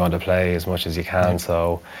definitely want to play as much as you can.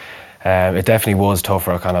 So it definitely was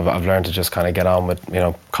tougher. I've learned to just kind of get on with,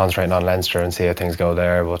 concentrating on Leinster and see how things go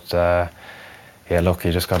there. But look,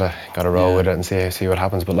 you just gotta roll with it and see what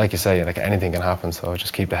happens. But like you say, like, anything can happen. So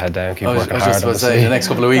just keep the head down, keep working hard. I was just about to say, the next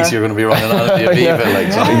couple of weeks you're going to be running on at the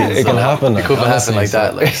Aviva. It can happen. It could happen like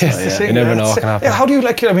that. Like, you never know what can happen. Yeah, how do you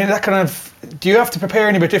that kind of? Do you have to prepare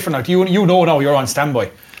any bit different? Like, you know now you're on standby.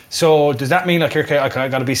 So does that mean like, okay, I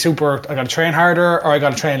got to be super? I got to train harder, or I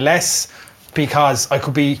got to train less? because I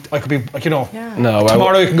could be, like, you know, No,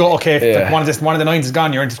 tomorrow you can go, okay, if one of the nines is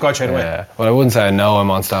gone, you're into squad straight away. Yeah. Well, I wouldn't say no,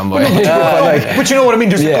 I'm on standby. But you know what I mean?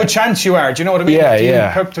 There's a good chance you are. Do you know what I mean?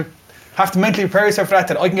 Yeah, Have to mentally prepare yourself for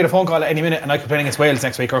that I can get a phone call at any minute and I could play against Wales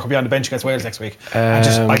next week, or I could be on the bench against Wales next week. I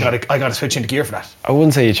gotta switch into gear for that. I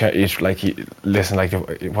wouldn't say listen, like,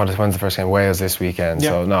 when's the first game? Wales this weekend.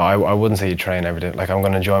 So no, I wouldn't say you train every day. Like, I'm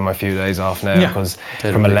going to enjoy my few days off now, because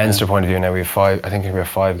from a Leinster point of view now, we have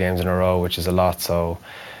 5 games in a row, which is a lot. So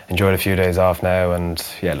enjoy the few days off now, and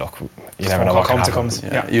look, you never know what comes.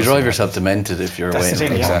 You drive yourself demented if you're away.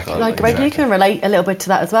 Exactly. Like, Greg, you can relate a little bit to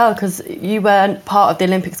that as well, because you weren't part of the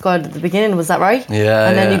Olympic squad at the beginning, was that right? Yeah.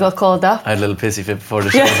 And then you got called up. I had a little pissy fit before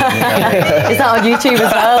the show. Is that on YouTube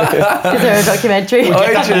as well? Is there a documentary?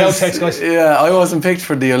 I wasn't picked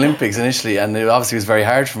for the Olympics initially, and it obviously was very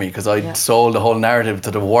hard for me, because I sold the whole narrative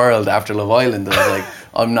to the world after Love Island. I was like,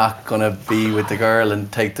 I'm not going to be with the girl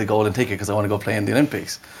and take the golden ticket because I want to go play in the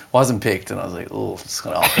Olympics. Wasn't picked, and I was like, oh, it's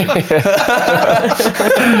kind of awkward.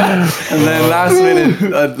 And then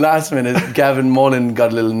last minute, Gavin Mullen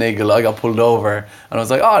got a little niggle. I got pulled over, and I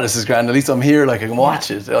was like, oh, this is grand. At least I'm here, like, I can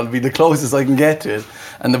watch it. It'll be the closest I can get to it.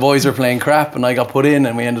 And the boys were playing crap, and I got put in,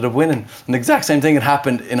 and we ended up winning. And the exact same thing had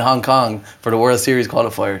happened in Hong Kong for the World Series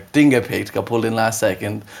qualifier. Didn't get picked, got pulled in last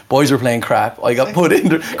second. Boys were playing crap. I got put in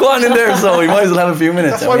there. Go on in there, so we might as well have a few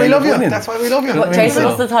minutes. That's why we love you. That's why we love you. Jason,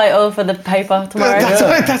 what's the title for the paper tomorrow?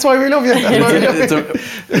 That's why we love you.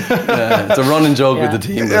 It's a running joke with the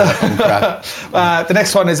team. The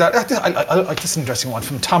next one is this is an interesting one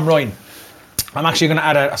from Tom Ryan. I'm actually going to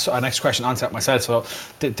add a next question onto that myself. So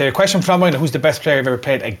the question from Tom Ryan: who's the best player you've ever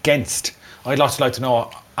played against? I'd also like to know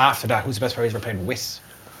after that, who's the best player you've ever played with?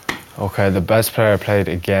 Okay, the best player I played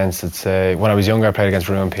against, I'd say when I was younger, I played against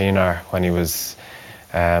Ruan Pienaar when he was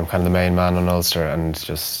kind of the main man on Ulster, and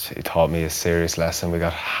he taught me a serious lesson. We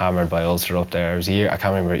got hammered by Ulster up there. I can't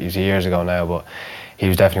remember, it was years ago now, but he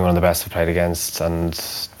was definitely one of the best I've played against. And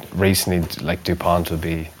recently, like, Dupont would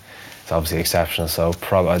be, it's obviously exceptional. So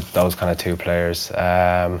probably those kind of 2 players.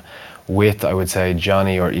 With, I would say,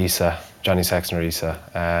 Johnny Sexton or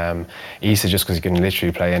Issa. Issa, just because he can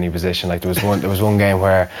literally play any position. Like, there was one game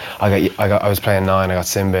where I was playing 9, I got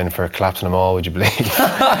sin bin for collapsing them all, would you believe?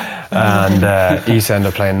 And Issa ended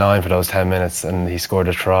up playing 9 for those 10 minutes, and he scored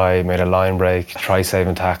a try, made a line break, try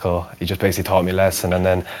saving tackle. He just basically taught me a lesson. And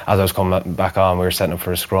then as I was coming back on, we were setting up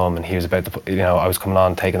for a scrum, and he was about to, I was coming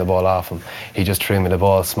on, taking the ball off him. He just threw me the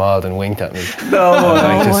ball, smiled and winked at me.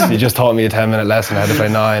 He just taught me a 10-minute lesson. I had to play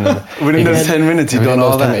 9. And within those 10 minutes, he'd done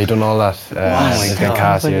all that. He'd done all that. He's been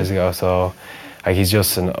cast years ago, so like, he's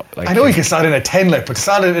just I know he can slot in a 10, like, but to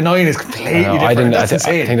slot in a 9 is completely different. I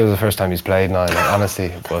think it was the first time he's played 9, like,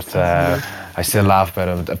 honestly. But I still laugh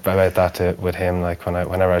about that with him, like,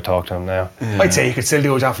 whenever I talk to him now. I'd say he could still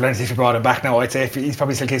do a job for Leinster if you brought him back now. I'd say he's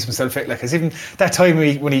probably still keeps himself fit, like, because even that time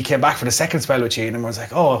when he came back for the second spell with you, and everyone was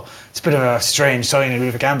like, oh, it's a bit of a strange signing, a bit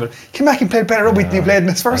of a gamble. He came back and played better rugby than he played in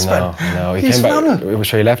his first spell. No, he came back.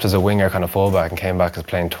 He left as a winger, kind of fullback, and came back as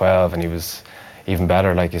playing 12, and he was even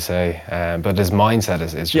better, like you say. But his mindset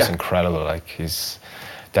is just incredible. Like, he's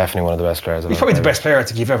definitely one of the best players. He's probably the best player I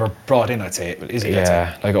think you've ever brought in, I'd say. Is he?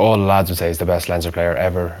 Yeah, like, all the lads would say he's the best Leinster player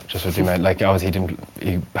ever. Just with the amount, like, obviously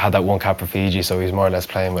he had that one cap for Fiji, so he's more or less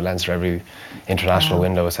playing with Leinster every international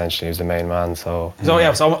window. Essentially, he was the main man. So it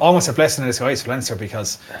was almost a blessing in disguise for Leinster,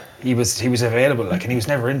 because he was available, like, and he was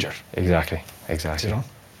never injured. Exactly. You know?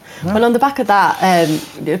 Well, on the back of that,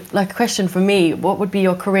 like, a question from me: what would be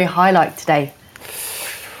your career highlight today?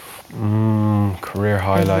 Career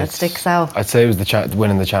highlights. That sticks out. I'd say it was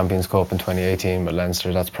winning the Champions Cup in 2018 with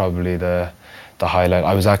Leinster. That's probably the highlight.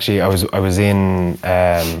 I was in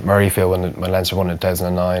Murrayfield when Leinster won in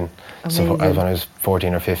 2009. So when I was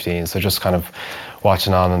 14 or 15. So just kind of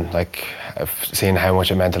watching on and, like, seeing how much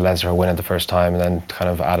it meant to Leinster to win it the first time, and then kind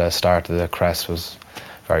of at a start to the crest was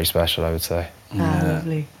very special, I would say.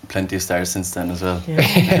 Lovely. Plenty of stars since then as well.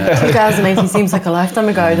 2018 seems like a lifetime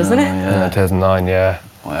ago, doesn't it? Yeah, 2009, yeah.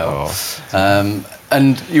 Wow.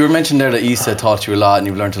 And you were mentioning there that Issa taught you a lot, and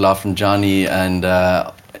you've learned a lot from Johnny, and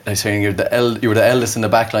I was saying you were the eldest in the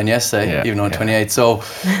back line yesterday, even though 28. So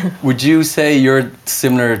would you say you're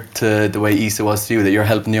similar to the way Issa was to you, that you're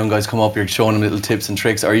helping the young guys come up, you're showing them little tips and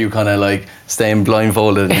tricks, or are you kind of like staying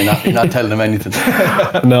blindfolded and you're not telling them anything?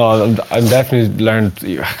 No, I'm definitely learned.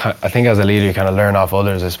 I think as a leader you kind of learn off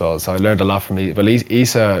others, I suppose. So I learned a lot from Issa. But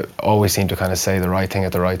Issa always seemed to kind of say the right thing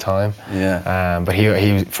at the right time. But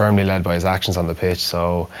he firmly led by his actions on the pitch.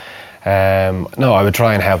 So no, I would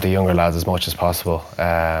try and help the younger lads as much as possible.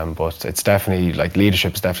 But it's definitely, like,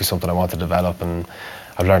 leadership is definitely something I want to develop, and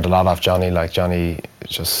I've learned a lot off Johnny. Like Johnny,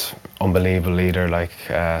 just unbelievable leader. Like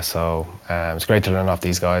so, it's great to learn off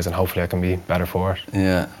these guys, and hopefully I can be better for it.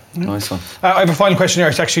 Yeah. Nice one. I have a final question here.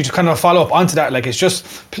 It's actually to kind of follow up onto that. Like, it's just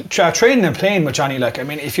training and playing with Johnny. Like, I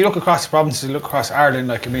mean, if you look across the provinces, look across Ireland.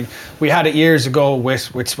 Like, I mean, we had it years ago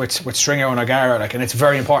with Stringer and O'Gara. Like, and it's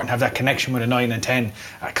very important to have that connection with a 9 and 10.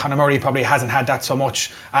 Conor Murray probably hasn't had that so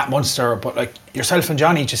much at Munster, but like yourself and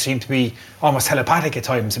Johnny just seem to be almost telepathic at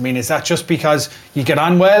times. I mean, is that just because you get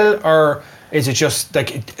on well, or is it just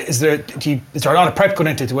like, is there a lot of prep going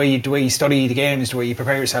into the way you study the games, the way you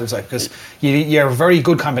prepare yourselves? Like, because you're a very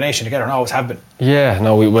good combination together and always have been. Yeah,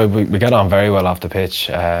 no, we get on very well off the pitch.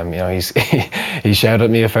 You know, he shouted at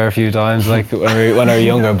me a fair few times, like when we were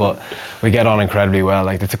younger, but we get on incredibly well.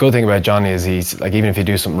 Like, the good thing about Johnny is he's like, even if you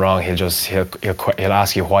do something wrong, he'll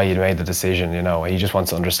ask you why you made the decision. You know, he just wants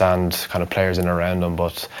to understand kind of players in and around him.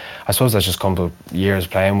 But I suppose that's just come to years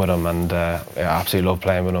playing with him, and I absolutely love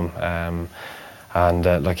playing with him.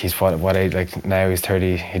 Like, he's what age? Like, now he's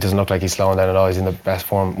 30. He doesn't look like he's slowing down at all. He's in the best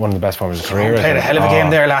form, one of the best forms of his career. He played a hell of a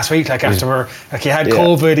game there last week. Like, after he had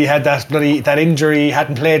COVID, he had that injury, he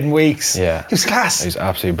hadn't played in weeks. Yeah, he was class. He's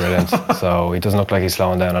absolutely brilliant. So he doesn't look like he's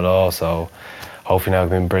slowing down at all. So hopefully now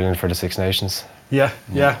he's been brilliant for the Six Nations. Yeah.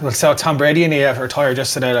 Well, so Tom Brady and he retired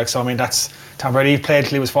yesterday. Like, so I mean, that's Tom Brady played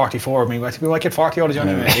till he was 44. I mean, we might get 40 out of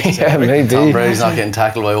Johnny. Yeah, maybe. Tom Brady's not getting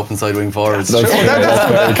tackled by open side wing forwards. That's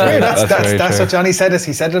true. That's what Johnny said.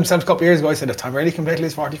 He said it himself a couple of years ago. He said, if Tom Brady can play till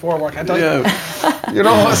he's 44, why can't I? Yeah. You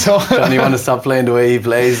know, so Johnny want to stop playing the way he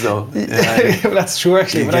plays, though. Yeah. Well, that's true,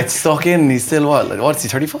 actually. He gets stuck in. He's still what's he,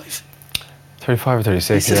 35? 35 or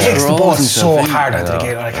 36. He takes the ball so hard into the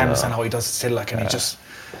game. I can't understand how he does it still. Like, and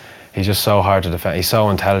he's just so hard to defend. He's so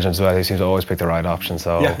intelligent as well. He seems to always pick the right option.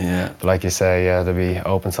 So, but like you say, there'll be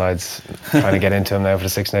open sides trying to get into him now for the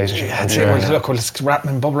Six Nations. Look, we'll just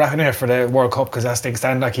bubble wrap in here for the World Cup, because as things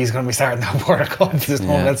stand, like, he's going to be starting that World Cup. There's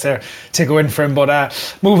no one else there to go in for him.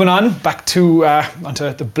 But moving on back to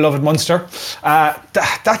onto the beloved Munster.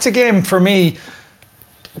 That's a game for me.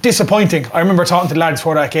 Disappointing. I remember talking to the lads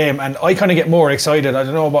for that game, and I kind of get more excited. I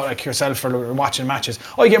don't know about like yourself for watching matches.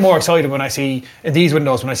 I get more excited when I see in these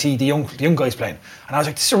windows when I see the young guys playing. And I was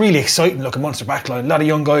like, this is a really exciting looking Munster backline. A lot of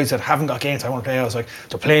young guys that haven't got games I want to play. I was like,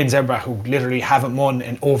 they're playing Zebra, who literally haven't won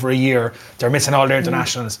in over a year. They're missing all their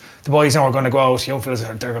internationals. The boys now are going to go out. Young fellas,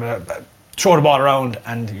 they're going to throw the ball around,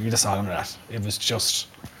 and you just saw them with that. It was just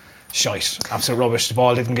shite, absolute rubbish. The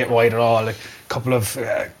ball didn't get wide at all. Like, couple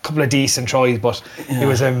of decent tries, but it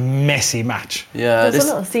was a messy match. Yeah, there's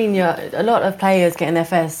a lot of players getting their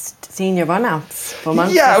first senior run-outs for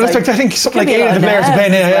Munster. Yeah, well, I think something like 8 of the players were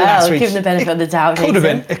playing last week. Give them the benefit of the doubt.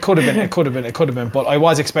 It could have been. But I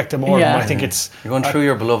was expecting more. Yeah. But I think it's you're going through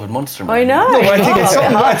your beloved Munster. I know. No, but I think it's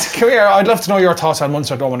something. I'd love to know your thoughts on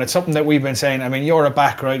Munster, Rowan. It's something that we've been saying. I mean, you're a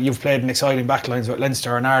back, right? You've played in exciting backlines with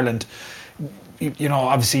Leinster and Ireland. You know,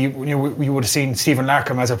 obviously, you would have seen Stephen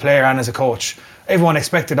Larkham as a player and as a coach. Everyone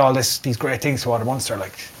expected all these great things to out of Munster.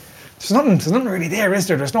 Like, there's nothing really there, is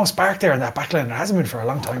there? There's no spark there in that backline. There hasn't been for a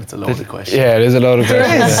long time. It's a loaded question. Yeah, it is a loaded question.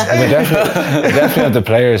 They definitely have the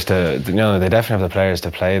players to. You know, they definitely have the players to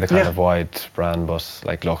play the kind of wide brand. But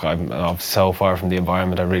like, look, I'm so far from the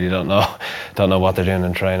environment. I really don't know what they're doing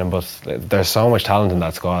in training. But there's so much talent in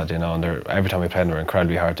that squad. You know, and every time we play them, they're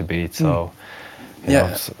incredibly hard to beat. So.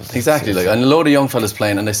 Exactly. Like, and a load of young fellas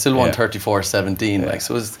playing, and they still won 34-17. Like,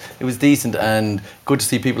 so it was decent and good to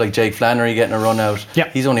see people like Jake Flannery getting a run out. Yeah.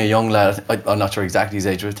 He's only a young lad. I'm not sure exactly his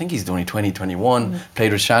age, but I think he's only 20, 21.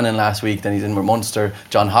 Played with Shannon last week. Then he's in with Munster.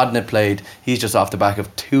 John Hodnett played. He's just off the back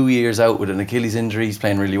of 2 years out with an Achilles injury. He's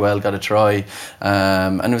playing really well. Got a try.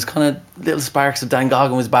 And it was kind of little sparks of Dan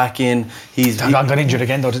Goggin was back in. Dan Goggin got injured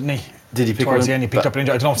again, though, didn't he? Did he pick towards the end? He picked up an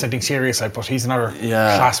injury. I don't know if it's anything serious, but he's another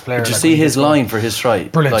class player. Did you see his line for his try?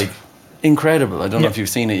 Brilliant. Like, incredible. I don't know if you've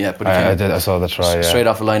seen it yet, but I did. I saw the try. Straight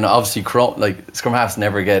off the line. Obviously, scrum halves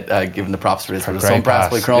never get given the props for this. But some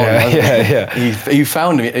pass by Cronin. He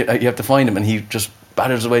found him. You have to find him, and he just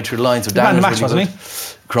battered his way through the line. So Dan man was the match, really wasn't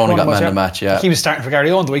he? Cronin got man of the match. Yeah, he was starting for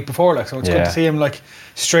Gary Owen the week before, like, so it's good to see him like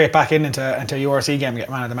straight back into a URC game and get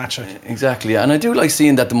man of the match. Like. Exactly, and I do like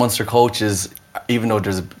seeing that the Munster coaches, even though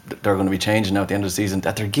they're going to be changing now at the end of the season,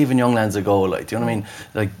 that they're giving young lads a go. Like, do you know what I mean?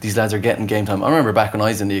 Like, these lads are getting game time. I remember back when I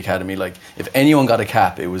was in the academy, like, if anyone got a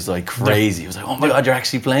cap, it was like crazy. It was like, oh my God, you're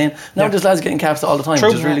actually playing. Now there's lads getting caps all the time,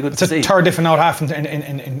 which is really good to see. It's a third different now half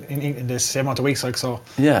in the same amount of weeks, like, so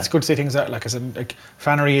it's good to see things that, like, as in, like,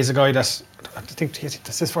 Flannery is a guy that's, I think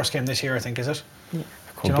that's his first game this year, I think, is it?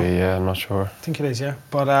 Could be, I'm not sure. I think it is,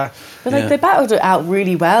 But they battled it out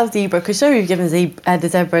really well, Zebra, because sure, we've given the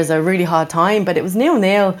Zebras a really hard time, but it was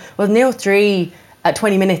 0-0, 0-3, at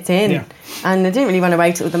 20 minutes in, and they didn't really run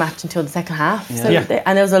away with the match until the second half.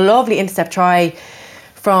 And there was a lovely intercept try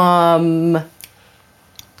from.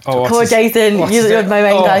 Come on, Jason, you're my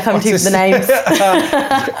main guy. Come to the names.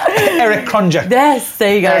 Eric Krunja. Yes,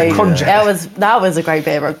 there you go. That was a great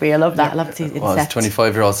bit of rugby. I love that. I love to see it. Well, he's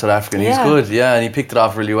 25-year-old South African. He's good, and he picked it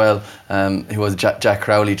off really well. He was Jack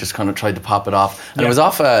Crowley just kind of tried to pop it off, and it was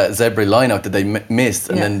off a zebra line-out that they missed,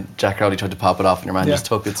 and then Jack Crowley tried to pop it off, and your man just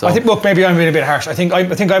took it. So I think, look, maybe I'm being a bit harsh. I think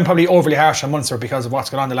I'm probably overly harsh on Munster because of what's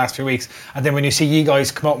gone on the last few weeks. And then when you see you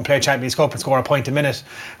guys come out and play Champions Cup and score a point a minute,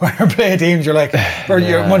 when you're playing teams, you're like,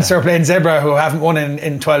 Munster are playing Zebra who haven't won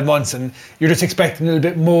in 12 months, and you're just expecting a little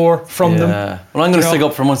bit more from them. Well, I'm going to stick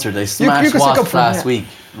up for Munster. They smashed Wasps last week,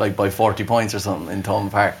 like by 40 points or something in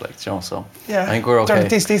Thomond Park, like, you know. So I think we're okay.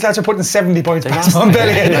 These lads are putting 70 points past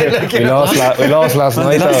Montpellier. We lost last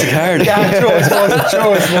night. They lost the card.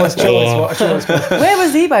 Where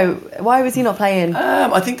was Ebo? Why was he not playing?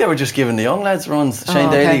 I think they were just giving the young lads runs. Shane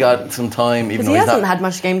Daly got some time, even though he hasn't had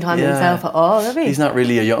much game time himself at all, have he? He's not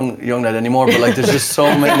really a young lad anymore, but like there's just so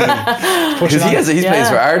many. Because he plays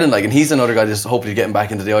for Ireland, like, and he's another guy just hopefully getting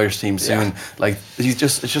back into the Irish team soon. Like it's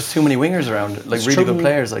just too many wingers around, like really good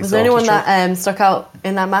players. Like, was there anyone that stuck out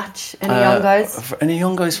in that match? Any young guys? Any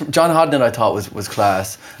young guys? John Hodnett I thought was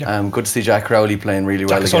class. Good to see Jack Crowley playing really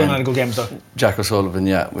well again. Jack O'Sullivan had a good game though. Jack O'Sullivan,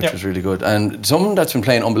 which was really good. And someone that's been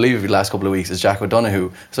playing unbelievably the last couple of weeks is Jack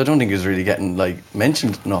O'Donoghue. So I don't think he was really getting like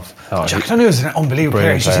mentioned enough. Jack O'Donoghue is an unbelievable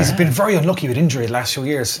player. He's been very unlucky with injury the last few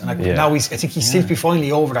years, and now I think he seems to be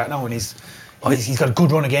finally over that now, and he's got a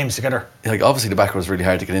good run of games together. Like obviously the back row is really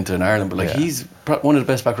hard to get into in Ireland, but like he's one of the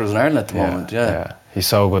best back rows in Ireland at the moment. He's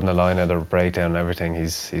so good in the line, the breakdown and everything.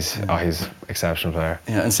 He's exceptional player.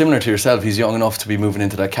 Yeah, and similar to yourself, he's young enough to be moving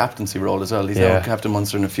into that captaincy role as well. He's now captain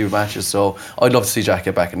Munster in a few matches, so I'd love to see Jack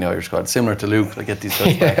get back in the Irish squad. Similar to Luke, like get these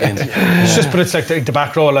guys back in. It's like the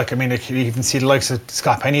back row. Like, I mean, like, you even see the likes of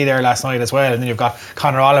Scott Penny there last night as well, and then you've got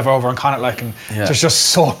Conor Oliver over in Connacht. Like, and there's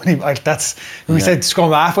just so many. Like, that's when we said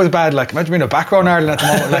scrum half was bad. Like, imagine being a back row in Ireland at the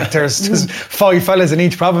moment. Like, there's 5 fellas in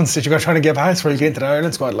each province that you're trying to get past before you get into the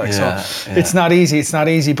Ireland squad. Like, so it's not easy. It's not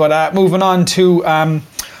easy, but. Moving on to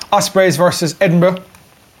Ospreys versus Edinburgh.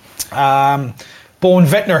 Bowen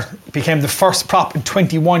Vettner became the first prop in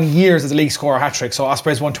 21 years as a league scorer hat-trick. So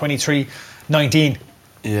Ospreys won 23-19.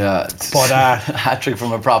 Yeah, but hat-trick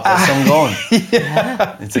from a prop. That's some going.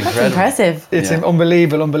 It's incredible. That's impressive. It's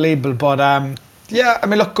unbelievable. But I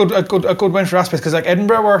mean, look, a good win for Ospreys because like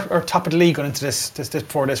Edinburgh were top of the league going into this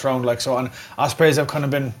before this round, like so. And Ospreys have kind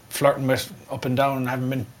of been flirting with up and down and haven't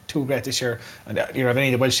been too great this year. And you have any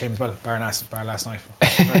of the Welsh teams, well, bar last night.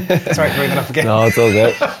 Sorry to bring it up again. No, it's all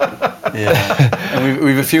good. And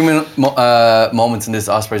we've a few moments in this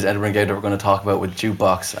Ospreys Edinburgh game that we're going to talk about with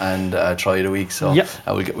Jukebox and Try of the Week. So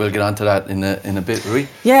we'll get onto that in a bit, will we?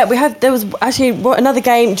 Yeah, there was actually another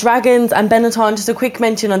game, Dragons and Benetton. Just a quick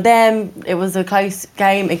mention on them. It was a close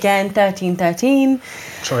game again, 13-13.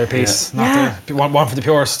 Try a piece. One for the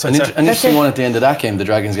purists. An interesting one at the end of that game, the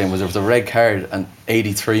Dragons game, was there was a red card and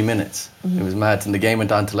 83 minutes. It was mad, and the game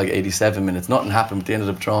went on to like 87 minutes. Nothing happened, but they ended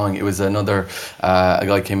up drawing. It was another a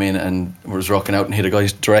guy came in and was rocking out and hit a guy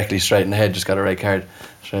directly straight in the head. Just got a red card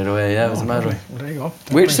straight away. Yeah, it was a mad one. Well, there you go.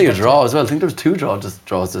 Weird to see a draw as well. I think there was 2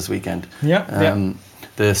 draws this weekend.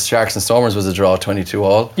 The Sharks and Stormers was a draw,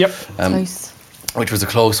 22-all. Nice. Which was a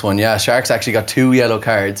close one. Yeah, Sharks actually got 2 yellow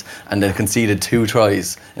cards and then conceded 2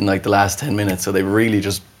 tries in like the last 10 minutes, so they really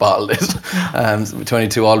just bottled it.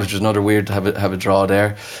 22-all, which was another weird to have a draw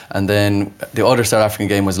there. And then the other South African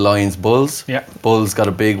game was Lions Bulls. Bulls got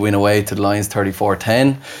a big win away to the Lions,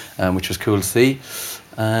 34-10, which was cool to see.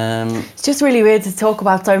 It's just really weird to talk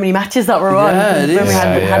about so many matches that were on. Yeah, it is.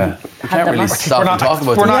 We can't really stop and talk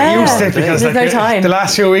about them. We're not used to it because there's no time. The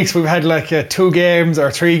last few weeks we've had like 2 games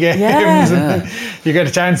or 3 games and you get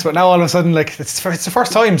a chance, but now all of a sudden like it's the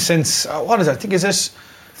first time since what is it? I think is this.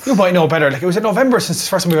 You might know better. Like it was in November since the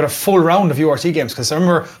first time we got a full round of URC games. Because I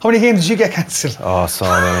remember, how many games did you get cancelled? Oh, so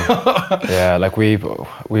many. Yeah, like we've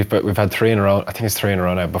had 3 in a row. I think it's 3 in a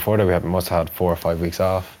row now. Before that, we must have had 4 or 5 weeks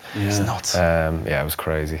off. It's nuts. It was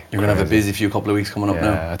crazy. You're gonna have a busy couple of weeks coming up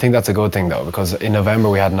now. I think that's a good thing though, because in November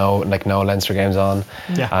we had no Leinster games on,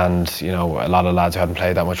 and you know a lot of lads who hadn't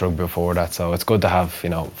played that much rugby before that. So it's good to have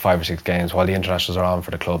 5 or 6 games while the internationals are on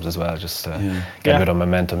for the clubs as well, just to get a bit of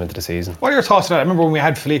momentum into the season. What are your thoughts on that? I remember when we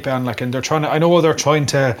had Felipe on, and they're trying to. I know they're trying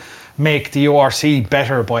to make the URC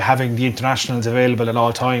better by having the internationals available at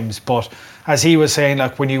all times, but as he was saying,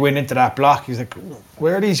 like when you went into that block, he's like,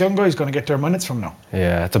 where are these young guys going to get their minutes from now?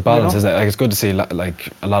 Yeah, it's a balance, isn't it? Like it's good to see like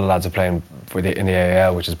a lot of lads are playing in the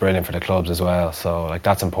AAL, which is brilliant for the clubs as well. So like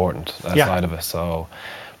that's important, that side of it. So,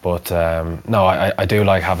 But no, I do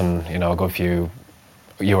like having a good few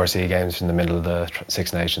URC games in the middle of the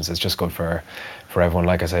Six Nations. It's just good for everyone,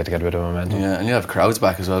 like I say, to get a bit of momentum. Yeah, and you have crowds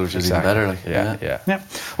back as well, which is even better. Yeah.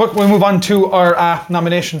 Well, we'll move on to our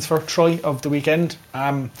nominations for Try of the weekend.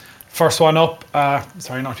 First one up,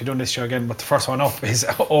 sorry not to be doing this show again, but the first one up is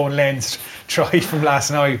Owen Lane's try from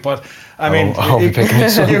last night. But I mean, you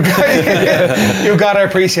got to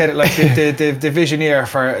appreciate it. Like the vision here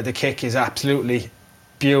for the kick is absolutely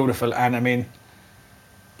beautiful, and I mean,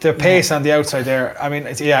 the pace on the outside there. I mean,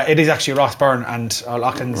 it is actually Ross Byrne and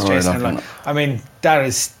Loughlin's chasing him. I mean, that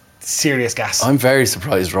is serious gas. I'm very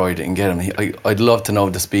surprised Roy didn't get him. I'd love to know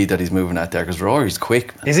the speed that he's moving at there, because Rory's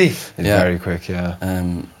quick. Man. Is he? He's very quick. Yeah.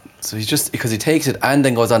 So he's just, because he takes it and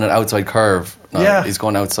then goes on an outside curve. He's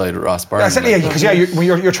going outside with Ross Byrne. Because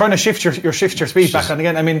you're trying to shift your speed back on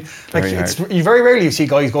again. I mean, like you very rarely see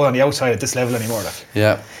guys go on the outside at this level anymore. Like.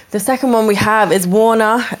 Yeah. The second one we have is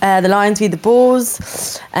Warner, the Lions v the Bulls.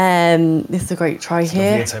 This is a great try here.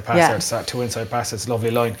 Lovely inside pass there. It's that 2 inside pass. It's a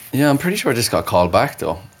lovely line. Yeah, I'm pretty sure this got called back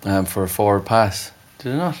though for a forward pass.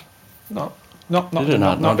 Did it not? No. Did it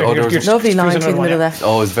not? No, lovely line through the middle there.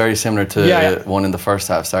 Oh, it's very similar to one in the first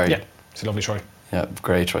half. Sorry. Yeah, it's a lovely try. Yeah,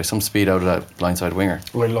 great try. Some speed out of that blindside winger.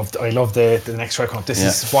 I love the next try coming up. This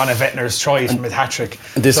is one of Ventnor's tries from his hat trick.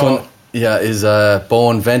 This one, is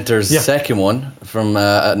Bowen Venter's second one from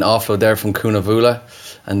an offload there from Kunavula,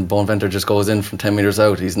 and Bowen Venter just goes in from 10 metres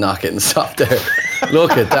out. He's not getting stopped there.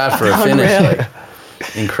 Look at that for a finish. Like,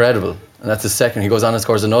 incredible. And that's his second. He goes on and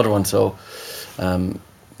scores another one. So.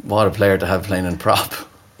 What a player to have playing in prop.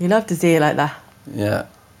 You love to see it like that. Yeah.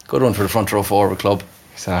 Good one for the front row forward club.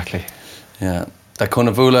 Exactly. Yeah. That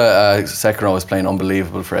Kunavula second row is playing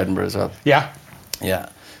unbelievable for Edinburgh as well. Yeah. Yeah.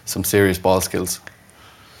 Some serious ball skills.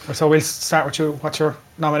 So we'll start with you. What's your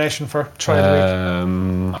nomination for Try of the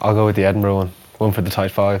Week? I'll go with the Edinburgh one. One for the tight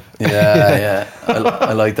five. Yeah.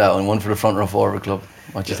 I like that one. One for the front row forward club.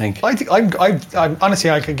 What do you think? I think I'm honestly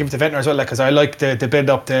I can give it to Ventnor as well, because I like the build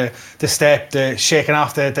up, the step, the shaking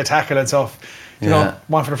off the tackle and stuff. You know,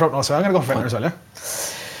 one for the front row. So I'm going to go for Ventnor as well. Yeah.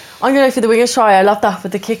 I'm going to go for the winger's try. I love that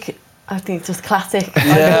with the kick. I think it's just classic.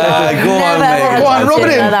 Yeah, go on, rub it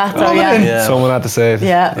in. Someone had to say it.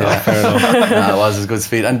 Yeah, fair enough. It was his good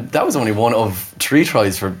speed, and that was only one of 3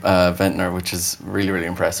 tries for Ventnor, which is really, really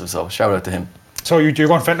impressive. So shout out to him. So you're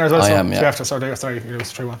going for Ventnor as well? I am. Yeah. So sorry, you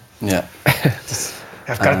lose 3-1. Yeah.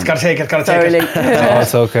 Got to take it.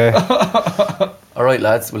 It's okay. All right,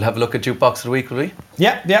 lads, we'll have a look at Jukebox of the Week, will we?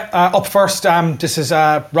 Yeah. Up first, this is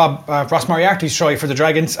Ross Moriarty's try for the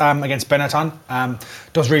Dragons against Benetton.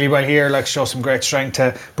 Does really well here, like shows some great strength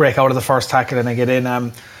to break out of the first tackle and then get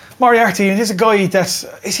in. Moriarty is a guy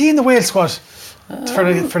is he in the Wales squad?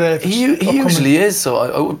 He usually is, so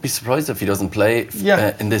I would be surprised if he doesn't play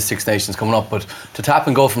in this Six Nations coming up. But to tap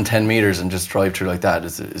and go from 10 metres and just drive through like that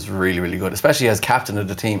is really, really good, especially as captain of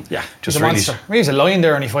the team. Yeah, just he's a monster. He was a lion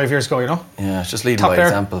there only 5 years ago, you know. Yeah, it's just leading by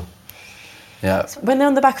example. Yeah. When they're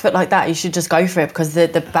on the back foot like that, you should just go for it, because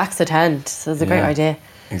the back's at hand. So it's a great idea.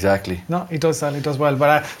 Exactly. No, he does that. He does well.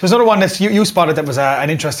 But there's another one that you spotted that was an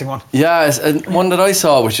interesting one. Yeah, it's one that I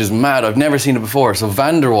saw, which is mad. I've never seen it before. So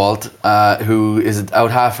Van der Walt, who is out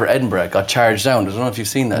half for Edinburgh, got charged down. I don't know if you've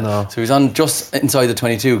seen that. No. So he's on just inside the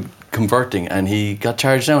 22 converting, and he got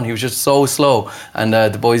charged down. He was just so slow, and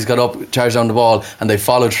the boys got up, charged down the ball, and they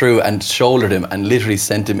followed through and shouldered him and literally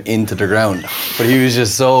sent him into the ground. But he was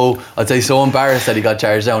just so embarrassed that he got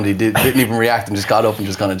charged down. He didn't even react and just got up and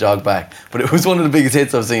just kind of jogged back. But it was one of the biggest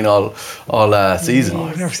hits I've seen all season.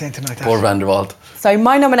 I've never seen anything like that. Poor Van der Walt. So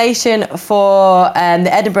my nomination for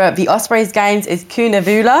the Edinburgh v Ospreys games is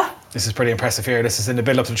Kunavula. This is pretty impressive here. This is in the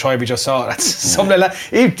build-up to the try we just saw. That's something like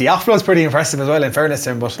that. The offload's pretty impressive as well, in fairness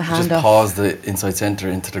to him. But just pause the inside centre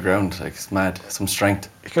into the ground. Like, it's mad. Some strength.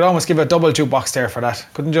 You could almost give a double jukebox there for that,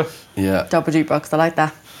 couldn't you? Yeah. Double jukebox, I like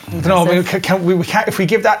that. I don't know, we can't, if we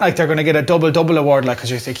give that night, they're going to get a double award, like, because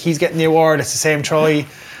you think he's getting the award, it's the same try.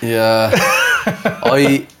 Yeah.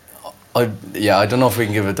 I don't know if we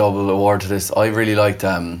can give a double award to this. I really liked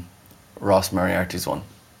Ross Moriarty's one.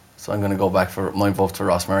 So I'm going to go back for my vote to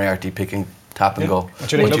Ross Moriarty, picking tap and go. What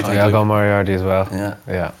do you think? I'll go Moriarty as well.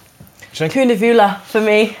 Yeah. Kunavula for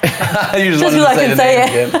me. You just so I can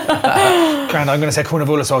say it. Grand, I'm going to say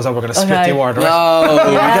Kunavula, so we're going to split the award, right?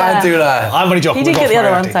 No, we can't do that. I'm only joking. He did get the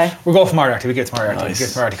other one, so. We'll go for Moriarty. We get to Moriarty.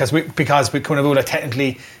 Nice. Because Kunavula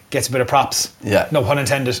technically gets a bit of props. Yeah. No pun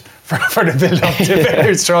intended for the build-up to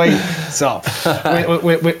Benner's try. So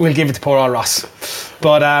we'll give it to poor old Ross.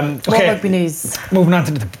 But more rugby news. Moving on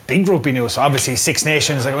to the big rugby news. So obviously Six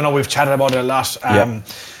Nations. Like, I know we've chatted about it a lot.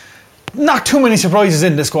 not too many surprises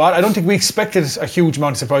in the squad. I don't think we expected a huge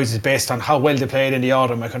amount of surprises based on how well they played in the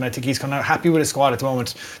autumn. I think he's kind of happy with his squad at the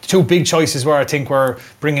moment. The two big choices were, I think, were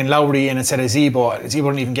bringing Lowry in instead of Zebo. Zebo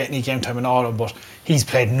didn't even get any game time in autumn, but he's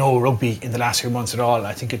played no rugby in the last few months at all.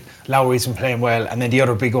 I think Lowry's been playing well, and then the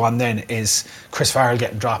other big one then is Chris Farrell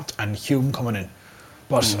getting dropped and Hume coming in.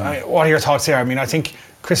 But what are your thoughts there? I mean, I think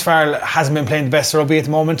Chris Farrell hasn't been playing the best rugby at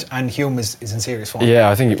the moment, and Hume is in serious form. Yeah,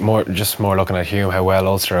 I think more looking at Hume, how well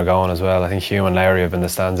Ulster are going as well. I think Hume and Lowry have been the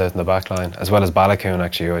standout in the back line, as well as Balakoon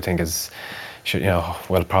actually, who I think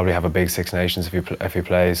will probably have a big Six Nations if he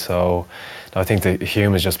plays. So I think that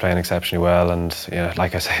Hume is just playing exceptionally well, and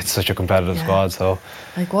like I say, it's such a competitive squad. So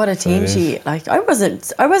like, what a team sheet! Like, I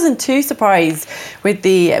wasn't too surprised with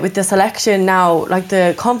the selection now. Like,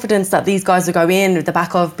 the confidence that these guys will go in with the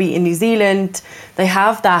back of beating New Zealand. They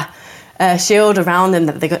have that shield around them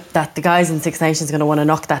that the guys in Six Nations are going to want to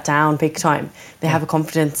knock that down big time. They have a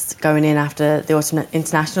confidence going in after the autumn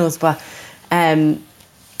internationals, but.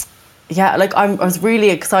 Yeah, like I was really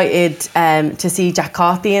excited to see Jack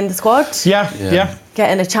Carthy in the squad. Yeah.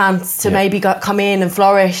 Getting a chance to maybe come in and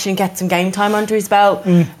flourish and get some game time under his belt.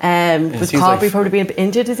 With Carberry probably being a bit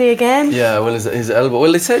injured, is he again? Yeah, well, his elbow.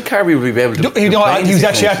 Well, they said Carberry would be able to. He was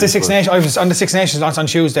actually at the Six Nations. I was on the Six Nations launch on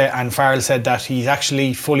Tuesday, and Farrell said that he's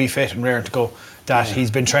actually fully fit and raring to go. That he's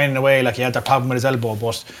been training away, like he had that problem with his elbow,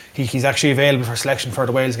 but he's actually available for selection for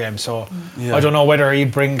the Wales game. So I don't know whether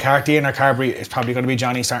he'd bring Carty in or Carberry. It's probably going to be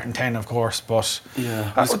Johnny starting 10, of course. But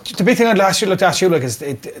the big thing I'd like to ask you, like, is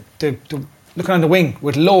the looking on the wing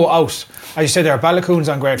with Lowe out. As you said there, Balakoon's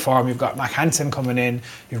on great form. You've got Mac Hansen coming in.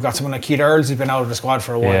 You've got someone like Keith Earls who's been out of the squad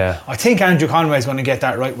for a while. Yeah. I think Andrew Conway's going to get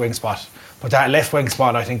that right wing spot, but that left wing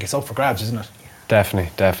spot, I think it's up for grabs, isn't it?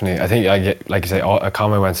 Definitely. I think, like you say,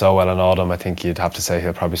 Conway went so well in autumn. I think you'd have to say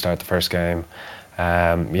he'll probably start the first game.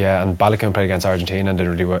 And Balakoon played against Argentina and did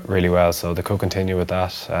really well, so they could continue with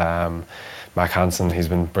that. Mac Hansen, he's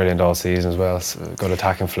been brilliant all season as well. Good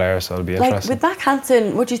attacking flair, so it'll be interesting. With Mac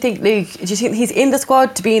Hansen, what do you think, Luke? Do you think he's in the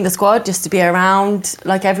squad to be in the squad, just to be around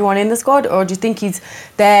like everyone in the squad, or do you think he's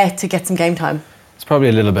there to get some game time? It's probably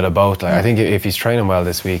a little bit of both. I think if he's training well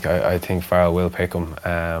this week, I think Farrell will pick him.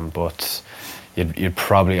 But you'd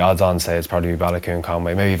probably, odds on, say it's probably Balakoon,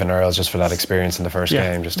 Conway, maybe even Earls, just for that experience in the first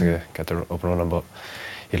game, just to get the up and running. But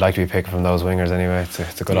you'd like to be picking from those wingers anyway.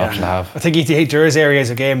 It's a good option to have. I think there is areas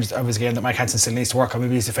of his game that Mike Hansen still needs to work on.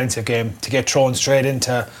 Maybe his defensive game, to get thrown straight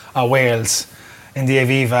into Wales in the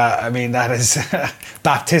Aviva. I mean, that is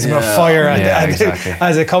baptism of fire exactly.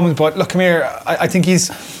 As it comes. But look, come here. I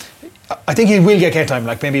think he will get game time,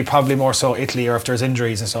 like probably more so Italy, or if there's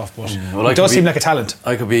injuries and stuff. But it does seem like a talent.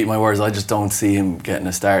 I could beat my words. I just don't see him getting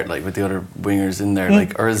a start, like, with the other wingers in there,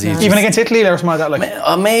 like even against Italy or something like that.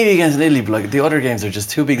 Like maybe against Italy, but like the other games are just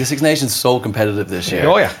too big. The Six Nations is so competitive this year.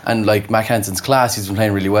 Oh yeah. And like Mac Hansen's class, he's been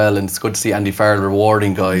playing really well, and it's good to see Andy Farrell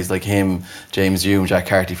rewarding guys like him, James Hume, Jack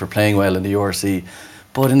Carty for playing well in the URC.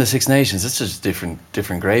 But in the Six Nations, it's just different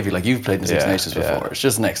gravy. Like, you've played in the Six Nations before. It's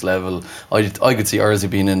just next level. I could see Earlsy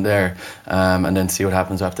being in there, and then see what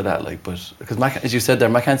happens after that. Like, but because as you said there,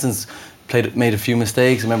 Mac Hansen's made a few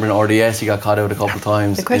mistakes. I remember in RDS he got caught out a couple of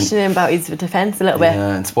times. The questioning about his defence a little bit.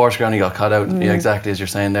 Yeah, in Sports Ground he got caught out. Yeah, exactly as you're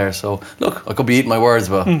saying there. So look, I could be eating my words,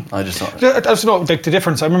 but I just don't. I just know the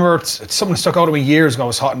difference. I remember it's something that stuck out to me years ago. I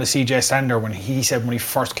was talking to CJ Sander when he said when he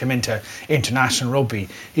first came into international rugby,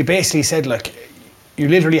 he basically said, like, you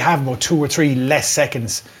literally have about 2 or 3 less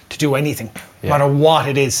seconds to do anything, no matter what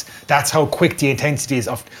it is. That's how quick the intensity is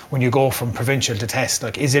of when you go from provincial to test.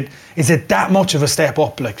 Like, is it that much of a step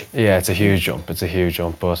up? Like, yeah, it's a huge jump. But it is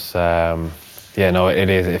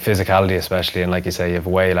physicality, especially, and like you say, you have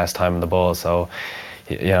way less time on the ball. So,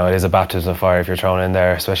 it is a baptism of fire if you're thrown in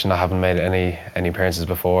there, especially not having made any appearances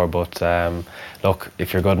before. But look,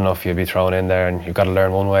 if you're good enough, you'll be thrown in there, and you've got to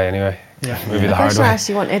learn one way anyway. Yeah, maybe the hard way. The question I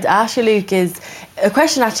actually wanted to ask you, Luke, is a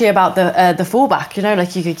question actually about the fullback. Like,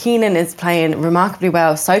 Hugo Keenan is playing remarkably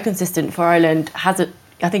well, so consistent for Ireland. I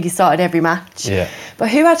think he started every match. Yeah. But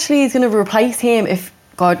who actually is going to replace him if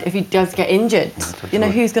he does get injured?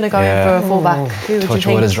 Who's going to go in for a fullback? Who would Touch you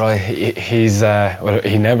think? wood is right. He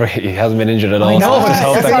hasn't been injured at all. I know,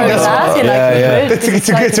 that's what I was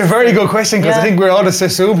asking. It's a very good question, because I think we're all just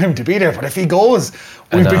assume him to be there. But if he goes,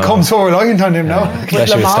 we've become so reliant on him now. Would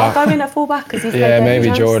Lamar go in at fullback?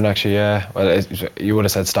 Maybe Jordan actually. Yeah, well, you would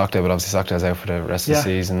have said Stockdale, but obviously Stockdale's out for the rest of the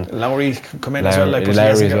season. Lowry come in as well. Like,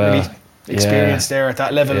 Lowry as well. Really experienced there at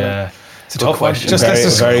that level. Yeah. It's a tough one. Just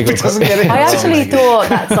very good. I actually thought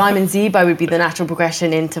that Simon Zebo would be the natural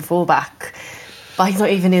progression into fullback. But he's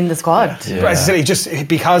not even in the squad. Yeah. But as I said, he just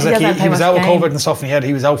because he was out with COVID and stuff, and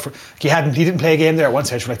he was out for he didn't play a game there at one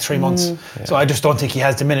stage for like 3 months. So I just don't think he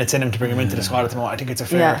has the minutes in him to bring him into the squad at the moment. I think it's a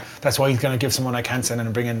fair. Yeah. That's why he's going to give someone like Hansen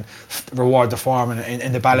and bring in reward the form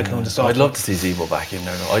in the Balakoon and stuff. I'd love to see Zebo back in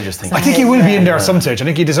there. Though. I think he will be in there at some stage. I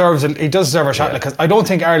think he does deserve a shot. Because I don't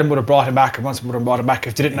think Ireland would have brought him back, or once would have brought him back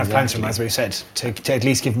if they didn't have plans for him, as we said, to at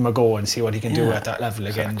least give him a go and see what he can do at that level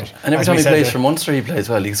again. And every time he plays for Munster, he plays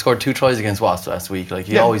well. He scored 2 tries against Wasps last week. Like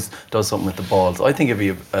he always does something with the ball. So I think it'd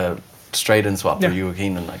be a straight in swap for Hugh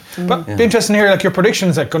Keenan. But be interesting to hear your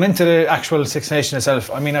predictions going into the actual Six Nations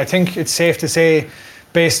itself. I mean, I think it's safe to say,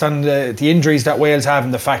 based on the injuries that Wales have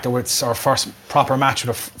and the fact that it's our first proper match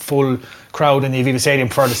with a full crowd in the Aviva Stadium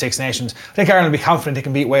for the Six Nations, I think Ireland will be confident they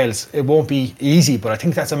can beat Wales. It won't be easy, but I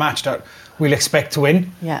think that's a match that we'll expect to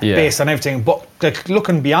win based on everything. But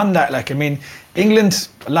looking beyond that, I mean, England,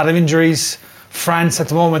 a lot of injuries. France at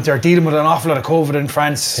the moment, they're dealing with an awful lot of COVID in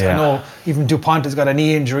France. I know even Dupont has got a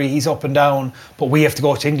knee injury, he's up and down, but we have to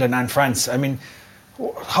go to England and France. I mean,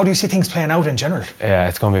 how do you see things playing out in general? Yeah,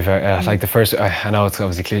 it's going to be very like the first. I know it's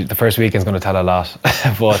obviously clear, the first weekend's going to tell a lot,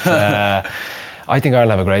 but I think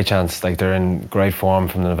Ireland have a great chance. Like they're in great form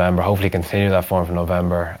from November. Hopefully, continue that form from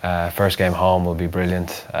November. First game home will be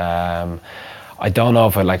brilliant. I don't know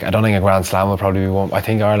if I don't think a Grand Slam will probably be one. I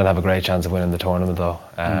think Ireland have a great chance of winning the tournament though.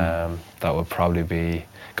 That would probably be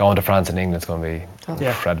going to France and England's going to be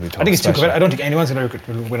incredibly tough. I think it's too good. I don't think anyone's going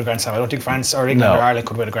to win a Grand Slam. I don't think France or England or Ireland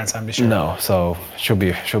could win a Grand Slam this year. No, so should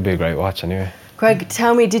be a great watch anyway. Greg,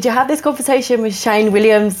 tell me, did you have this conversation with Shane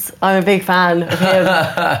Williams? I'm a big fan of him.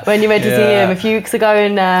 When you went to see him a few weeks ago.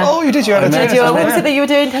 Oh, you did. You had a what was it that you were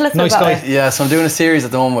doing? Tell us about it. Yeah, so I'm doing a series at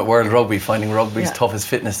the moment with World Rugby, finding rugby's toughest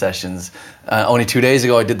fitness sessions. Only 2 days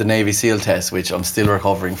ago I did the Navy SEAL test, which I'm still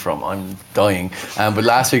recovering from. I'm dying. But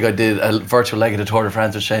last week I did a virtual leg of the Tour de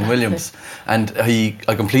France with Shane Williams, and I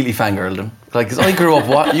completely fangirled him. Because I grew up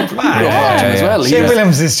watching as well. Shane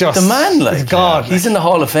Williams is just the man. God. He's in the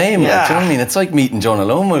Hall of Fame. Do you know what I mean? It's like meeting John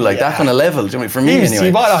Alomu, that kind of level. Do you know what I mean? For me,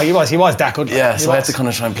 anyway. He was that good. Yeah, so I had to kind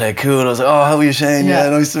of try and play it cool. I was like, oh, how are you, Shane? Yeah,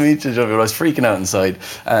 nice to meet you. But I was freaking out inside,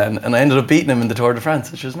 and I ended up beating him in the Tour de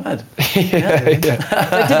France, which was mad. But did you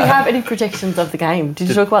have any predictions of the game? Did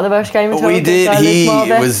you talk about the Welsh game at all? We did. He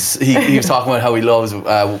was talking about how he loves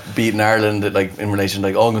beating Ireland, in relation to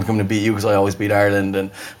I'm going to come to beat you because I always beat Ireland,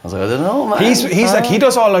 and I was like, I don't know, man. He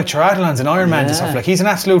does all triathlons and Ironman and stuff. He's an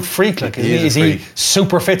absolute freak. Is he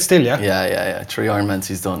super fit still? Yeah. 3 Ironmans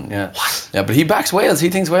he's done. Yeah, but he backs Wales. He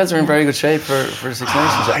thinks Wales are in very good shape for Six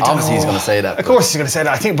Nations. Obviously, he's going to say that. Of course, he's going to say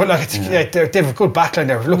that. I think, but they have a good backline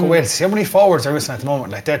there. Look at Wales. See how many forwards are missing at the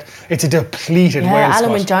moment. It's a depleted Wales squad.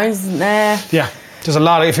 Alan Jones isn't there. Yeah. There's a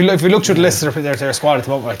lot of, if you look through the list of their squad at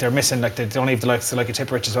the moment, they're missing, they don't even a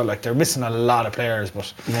Tipperich as well, they're missing a lot of players.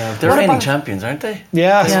 But they're reigning champions, aren't they?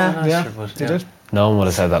 Yeah. They did. No one would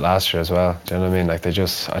have said that last year as well. Do you know what I mean? They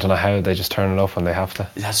just, I don't know how they just turn it off when they have to.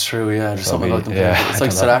 That's true. Yeah, there's something about them. It's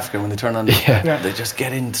like South Africa when they turn on. They just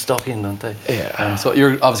get stuck in, don't they? Yeah. So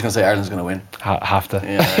you're obviously going to say Ireland's going to win. Have to.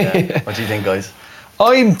 Yeah. What do you think, guys?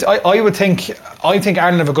 I think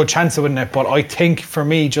Ireland have a good chance of winning it, but I think for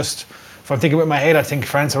me, just if I'm thinking with my head, I think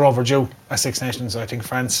France are overdue at Six Nations. I think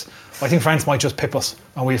France might just pip us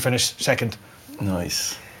and we'll finish second.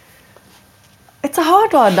 Nice. It's a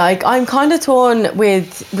hard one. I'm kind of torn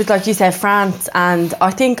with like you said, France, and I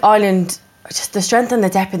think Ireland. Just the strength and the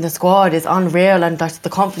depth in the squad is unreal, and the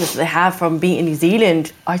confidence that they have from beating New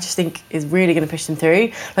Zealand, I just think is really going to push them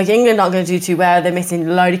through. England not going to do too well. They're missing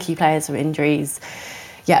a load of key players from injuries.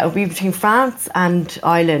 Yeah, it'll be between France and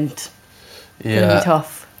Ireland. Yeah, it'll be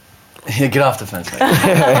tough. Yeah, get off the fence, mate.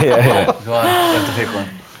 yeah. Go on, you have to pick one.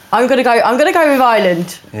 I'm gonna go with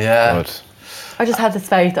Ireland. Yeah. Good. I just have this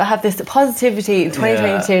faith. I have this positivity in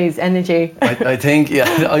 2022's energy. I think,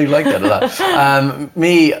 I like that a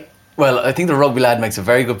lot. Well, I think the rugby lad makes a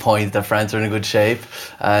very good point that France are in a good shape,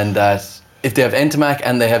 and that if they have Ntamack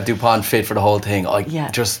and they have Dupont fit for the whole thing,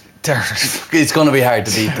 it's going to be hard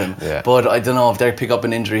to beat them. But I don't know if they pick up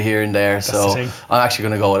an injury here and there. So I'm actually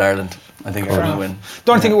going to go with Ireland. I think Ireland will win.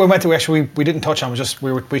 The only thing we went to we didn't touch on was just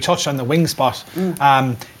we touched on the wing spot.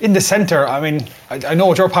 In the centre, I mean, I know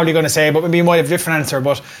what you're probably going to say, but maybe you might have a different answer.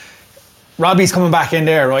 But Robbie's coming back in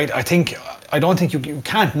there, right? I don't think you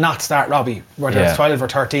can't not start Robbie, whether it's 12 or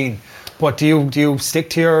 13. But do you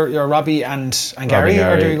stick to your Robbie and Gary,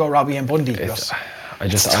 or do you go Robbie and Bundy? I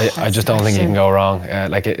just don't think you can go wrong.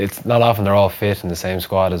 It's not often they're all fit in the same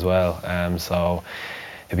squad as well. So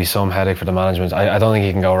be some headache for the management. I don't think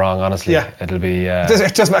he can go wrong, honestly. Yeah. It'll be...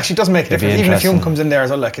 it doesn't make a difference. Even if Hume comes in there as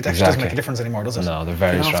well, like, it actually doesn't make a difference anymore, does it? No, they're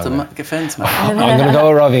very strong. Off the defence, man. I'm going to go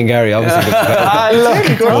with Robbie and Gary, obviously.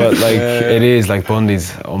 But, like, it is, like,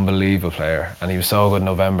 Bundy's an unbelievable player, and he was so good in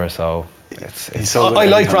November, so... He's so good. I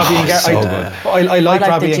like Robbie and Gary. So good. I like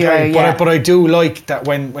Robbie and Gary, yeah. but I do like that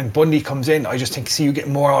when Bundy comes in, I just think you get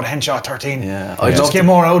more out of Henshaw 13. Yeah, I just get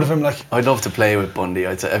more out of him. Like, I'd love to play with Bundy.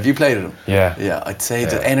 I'd say, have you played with him? Yeah. Yeah, I'd say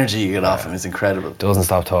the energy you get off him is incredible. Doesn't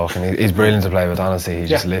stop talking. He's brilliant to play with, honestly. He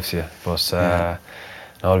just lifts you. But no,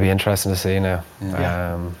 it'll be interesting to see now.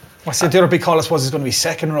 What's the other big call, I suppose, is going to be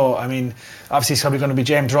second row. I mean, obviously it's probably going to be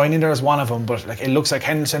James Ryan in there as one of them, but like, it looks like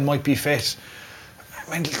Henderson might be fit.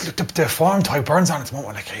 I mean, the form Ty Burns on at the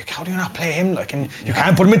moment, like, how do you not play him? Like, and you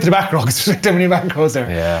can't put him into the back row because there's too many back rows there.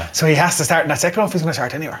 Yeah. So he has to start in that second row if he's going to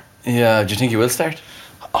start anywhere. Yeah, do you think he will start?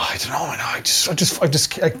 Oh, I don't know, man.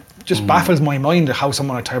 It just baffles my mind how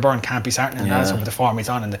someone like Ty Burns can't be starting in Madison with the form he's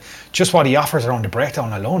on and just what he offers around the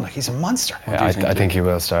breakdown alone. Like, he's a monster. Yeah, I think he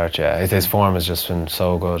will start. Yeah, his form has just been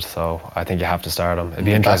so good, so I think you have to start him. It'd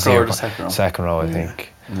be interesting. Second row, I think.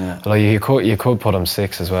 Yeah. Although you could put him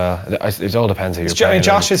 6 as well. It all depends who you're playing.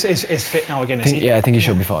 Josh is fit now again, is he? Yeah, I think he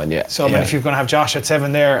should be fine. Yeah. So I mean, if you're going to have Josh at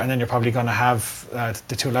 7 there, and then you're probably going to have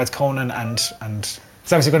the two lads, Conan and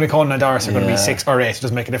it's obviously going to be Conan and Doris are going to be 6 or 8. It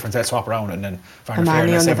doesn't make a difference. They'll swap around, and then Varner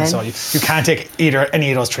Flair at 7. So you can't take any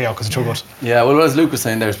of those 3 out because they're too good. Yeah, well, as Luke was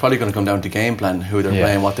saying there, it's probably going to come down to game plan, who they're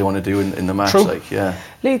playing, what they want to do in the match. True. Like, yeah.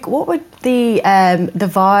 Luke, what would the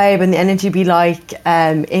vibe and the energy be like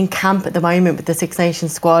in camp at the moment with the Six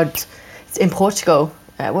Nations squad in Portugal?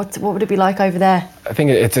 What would it be like over there? I think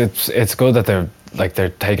it's good that they're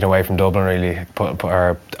taken away from Dublin, really,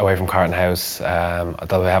 or away from Carton House.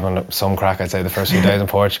 They'll be having some crack, I'd say, the first few days in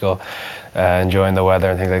Portugal, enjoying the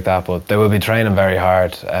weather and things like that. But they will be training very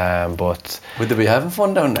hard. But would they be having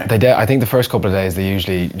fun down there? They did. I think the first couple of days they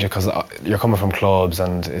usually, because you're coming from clubs,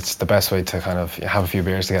 and it's the best way to kind of have a few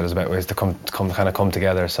beers together is about ways to come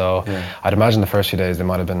together. So I'd imagine the first few days they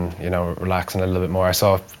might have been, relaxing a little bit more. I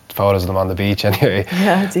saw photos of them on the beach anyway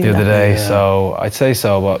the other day. So I'd say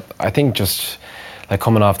so. But I think just like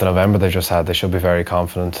coming off the November they just had, they should be very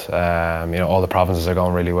confident. All the provinces are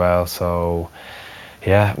going really well. So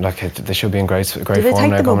yeah, like they should be in great form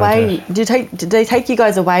now going into it. Did they take you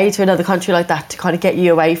guys away to another country like that to kind of get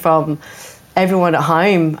you away from everyone at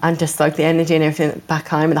home and just like the energy and everything back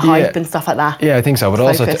home and the hype and stuff like that? Yeah, I think so. But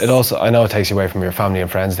it also I know it takes you away from your family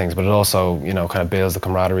and friends and things, but it also kind of builds the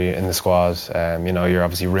camaraderie in the squad. You're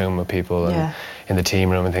obviously room with people and in the team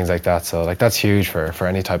room and things like that. So like that's huge for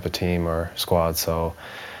any type of team or squad. So,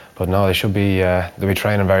 but no, they should be they'll be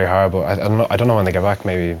training very hard. But I don't know when they get back.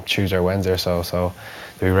 Maybe Tuesday or Wednesday or so. So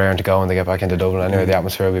they'll be raring to go when they get back into Dublin. Anyway, the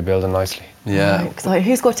atmosphere will be building nicely. Yeah. Right, so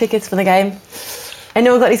who's got tickets for the game?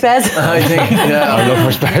 Anyone got any spares? I think, I'm looking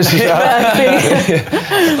for spares.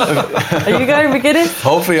 Are you going, McGuinness?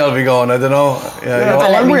 Hopefully I'll be going, I don't know. I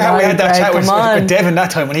remember how we had that chat with Devin that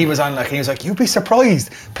time when he was on, like, and he was like, you'd be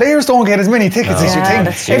surprised. Players don't get as many tickets as you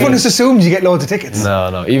think. Everyone just assumes you get loads of tickets.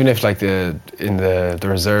 No. Even if like in the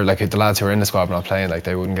reserve, like the lads who are in the squad but not playing, like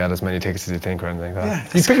they wouldn't get as many tickets as you think or anything like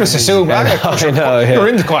that. You people just assume, you're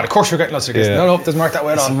in the squad, of course you're getting lots of tickets. No, it doesn't work that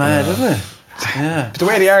way at all. It's mad, isn't it? Yeah. But the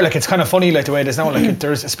way they are, like, it's kind of funny, like the way it is now. Like,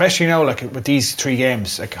 there's especially now, like with these 3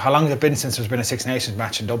 games. Like, how long has it been since there's been a Six Nations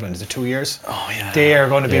match in Dublin? Is it 2 years? Oh yeah. They are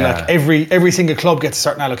going to be like every single club gets a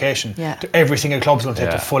certain allocation. Yeah. Every single club's going to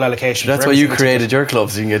take the full allocation. That's why you created your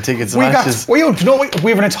club, so you can get tickets to matches. We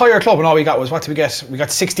have an entire club, and all we got was, what did we get? We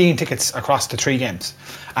got 16 tickets across the 3 games.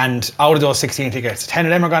 And out of those 16 tickets, 10 of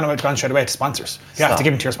them are gone straight away to sponsors. You have to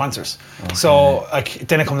give them to your sponsors. Okay. So like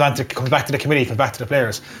then it comes back to the committee, comes back to the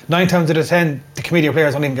players. 9 times out of 10, the committee or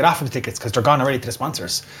players don't even get offered the tickets because they're gone already to the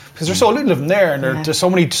sponsors. Because there's so little of them there, and there's so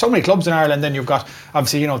many clubs in Ireland. Then you've got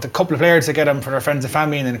obviously the couple of players that get them for their friends and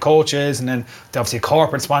family, and then coaches, and then obviously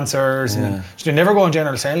corporate sponsors, and they never go on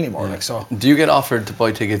general sale anymore. Like so. Do you get offered to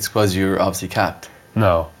buy tickets because you're obviously capped?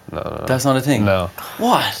 No. That's not a thing? No.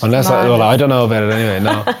 What? Unless I don't know about it anyway,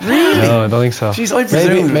 no. Really? No, I don't think so. Jeez, I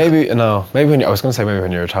presume. Maybe when I was going to say maybe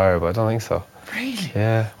when you retire, but I don't think so. Really?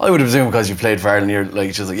 Yeah. I would have presumed because you played for Ireland, you're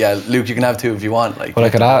like, just like, yeah, Luke, you can have 2 if you want. Like, well,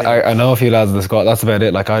 I know a few lads in the squad. That's about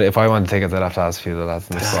it. Like, if I wanted tickets, I'd have to ask a few of the lads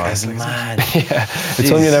in the squad. That's mad. Yeah, it's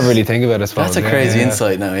something you never really think about, I suppose. That's a crazy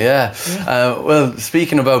insight now. Yeah. Well,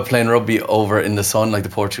 speaking about playing rugby over in the sun, like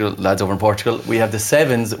the lads over in Portugal, we have the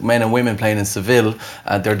Sevens, men and women, playing in Seville.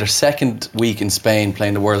 They're their 2nd week in Spain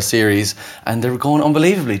playing the World Series, and they're going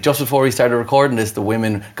unbelievably. Just before we started recording this, the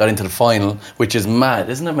women got into the final, which is mad,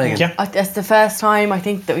 isn't it, Megan? Yeah. That's the first first time I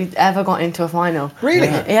think that we've ever got into a final. Really?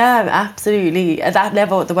 Yeah, absolutely. At that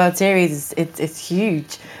level at the World Series, it's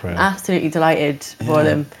huge. Right. Absolutely delighted for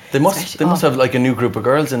them. They must have like a new group of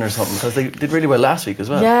girls in or something, because they did really well last week as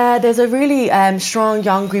well. Yeah, there's a really strong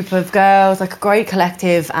young group of girls, like a great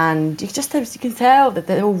collective, and you can tell that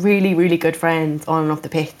they're all really, really good friends on and off the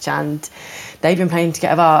pitch, and they've been playing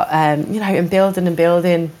together, and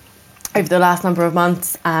building over the last number of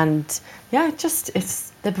months, and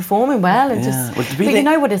they're performing well, and you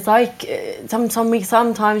know what it's like. Some weeks,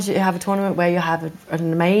 sometimes you have a tournament where you have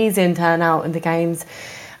an amazing turnout in the games,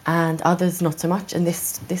 and others not so much, and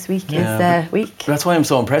this week is their week. That's why I'm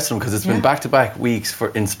so impressed with them, because it's been back-to-back weeks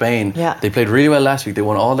in Spain. Yeah. They played really well last week. They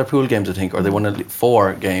won all their pool games, I think, or they won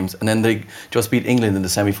 4 games, and then they just beat England in the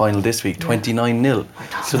semi-final this week, 29-0.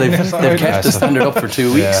 So they've kept the standard up for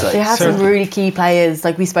 2 weeks. They have some really key players,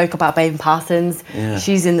 like we spoke about Baden Parsons. Yeah.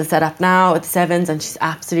 She's in the setup now at the sevens, and she's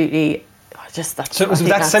absolutely so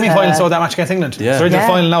that semi-final, so that match against England. Yeah. So they're in the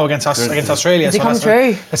final now against Australia. They come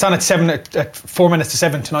through. It's on at 4 minutes to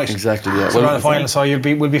 7 tonight. Exactly. Yeah. So we're on the final, so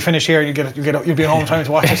we'll be finished here, and you'll be at home time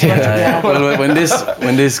to watch it. Well,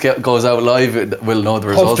 when this goes out live, we'll know the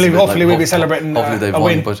results. Hopefully we'll be celebrating. Hopefully they've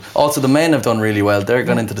won. But also the men have done really well. They're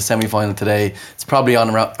gone into the semi-final today. It's probably on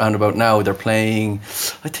around about now. They're playing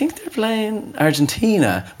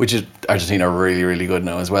Argentina, which is Argentina are really, really good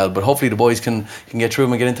now as well. But hopefully the boys can get through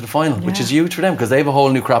them and get into the final, which is huge for them, because they have a whole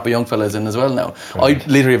new crop of young fellas in as well now. Right. I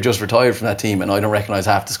literally have just retired from that team, and I don't recognise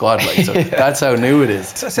half the squad. So that's how new it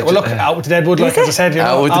is. That's it. Well, look, out with the deadwood, like as I said.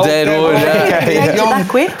 Out with the deadwood.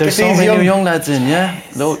 Yeah. There's so many new young lads in. Yeah.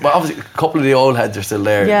 No, but obviously a couple of the old heads are still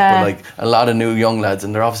there, but like a lot of new young lads,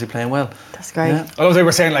 and they're obviously playing well. That's great. Yeah. I love they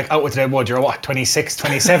were saying, like, out with the deadwood, you're what, 26,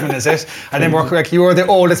 27, is it? And then you were the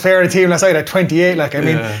oldest player on the team last night at 28. Like, I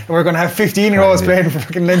mean, we're going to have 15-year-olds playing for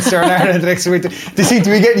fucking Leinster and Ireland the next week. They seem to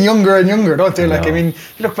be getting younger and younger, don't they? Like, I mean,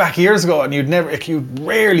 you look back years ago, and you'd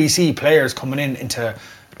rarely see players coming into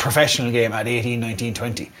professional game at 18, 19,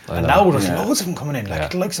 20. And now there's loads of them coming in, like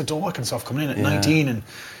the likes of Doak and stuff coming in at 19 and.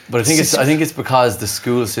 But I think it's because the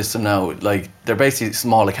school system now, like, they're basically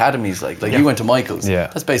small academies. Like you went to Michael's. Yeah.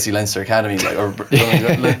 That's basically Leinster Academy, like, or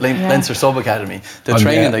Leinster Sub Academy. The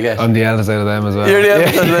training they get. I'm the eldest out of them as well. You're the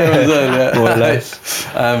eldest out of them as well.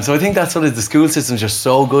 Yeah. So I think that's what it is. The school system's just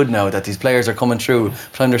so good now that these players are coming through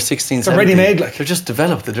from their 16, 17. They're ready-made, like. They're just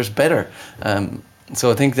developed. They're just better. So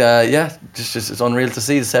I think just it's unreal to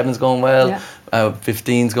see. The 7's going well,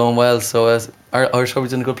 15's going well. So Irish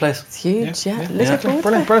rugby's in a good place. It's huge,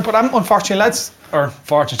 Brilliant. But unfortunately, lads, or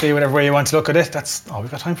fortunately, whatever way you want to look at it, that's all we've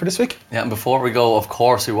got time for this week. Yeah, and before we go, of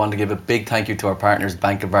course, we want to give a big thank you to our partners,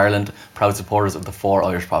 Bank of Ireland, proud supporters of the 4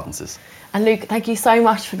 Irish provinces. And Luke, thank you so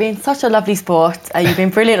much for being such a lovely sport. You've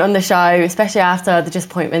been brilliant on the show, especially after the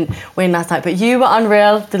disappointment win last night. But you were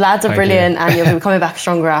unreal. The lads are brilliant, and you'll be coming back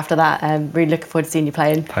stronger after that. Really looking forward to seeing you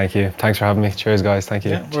playing. Thank you. Thanks for having me. Cheers, guys. Thank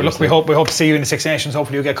you. Yeah, we hope to see you in the Six Nations.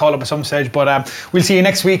 Hopefully you'll get called up at some stage. But we'll see you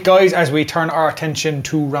next week, guys, as we turn our attention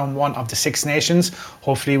to round 1 of the Six Nations.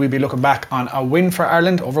 Hopefully we'll be looking back on a win for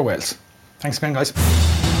Ireland over Wales. Thanks again, guys.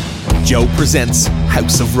 Joe presents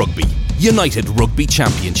House of Rugby, United Rugby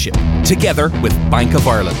Championship, together with Bank of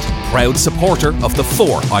Ireland, proud supporter of the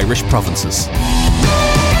 4 Irish provinces.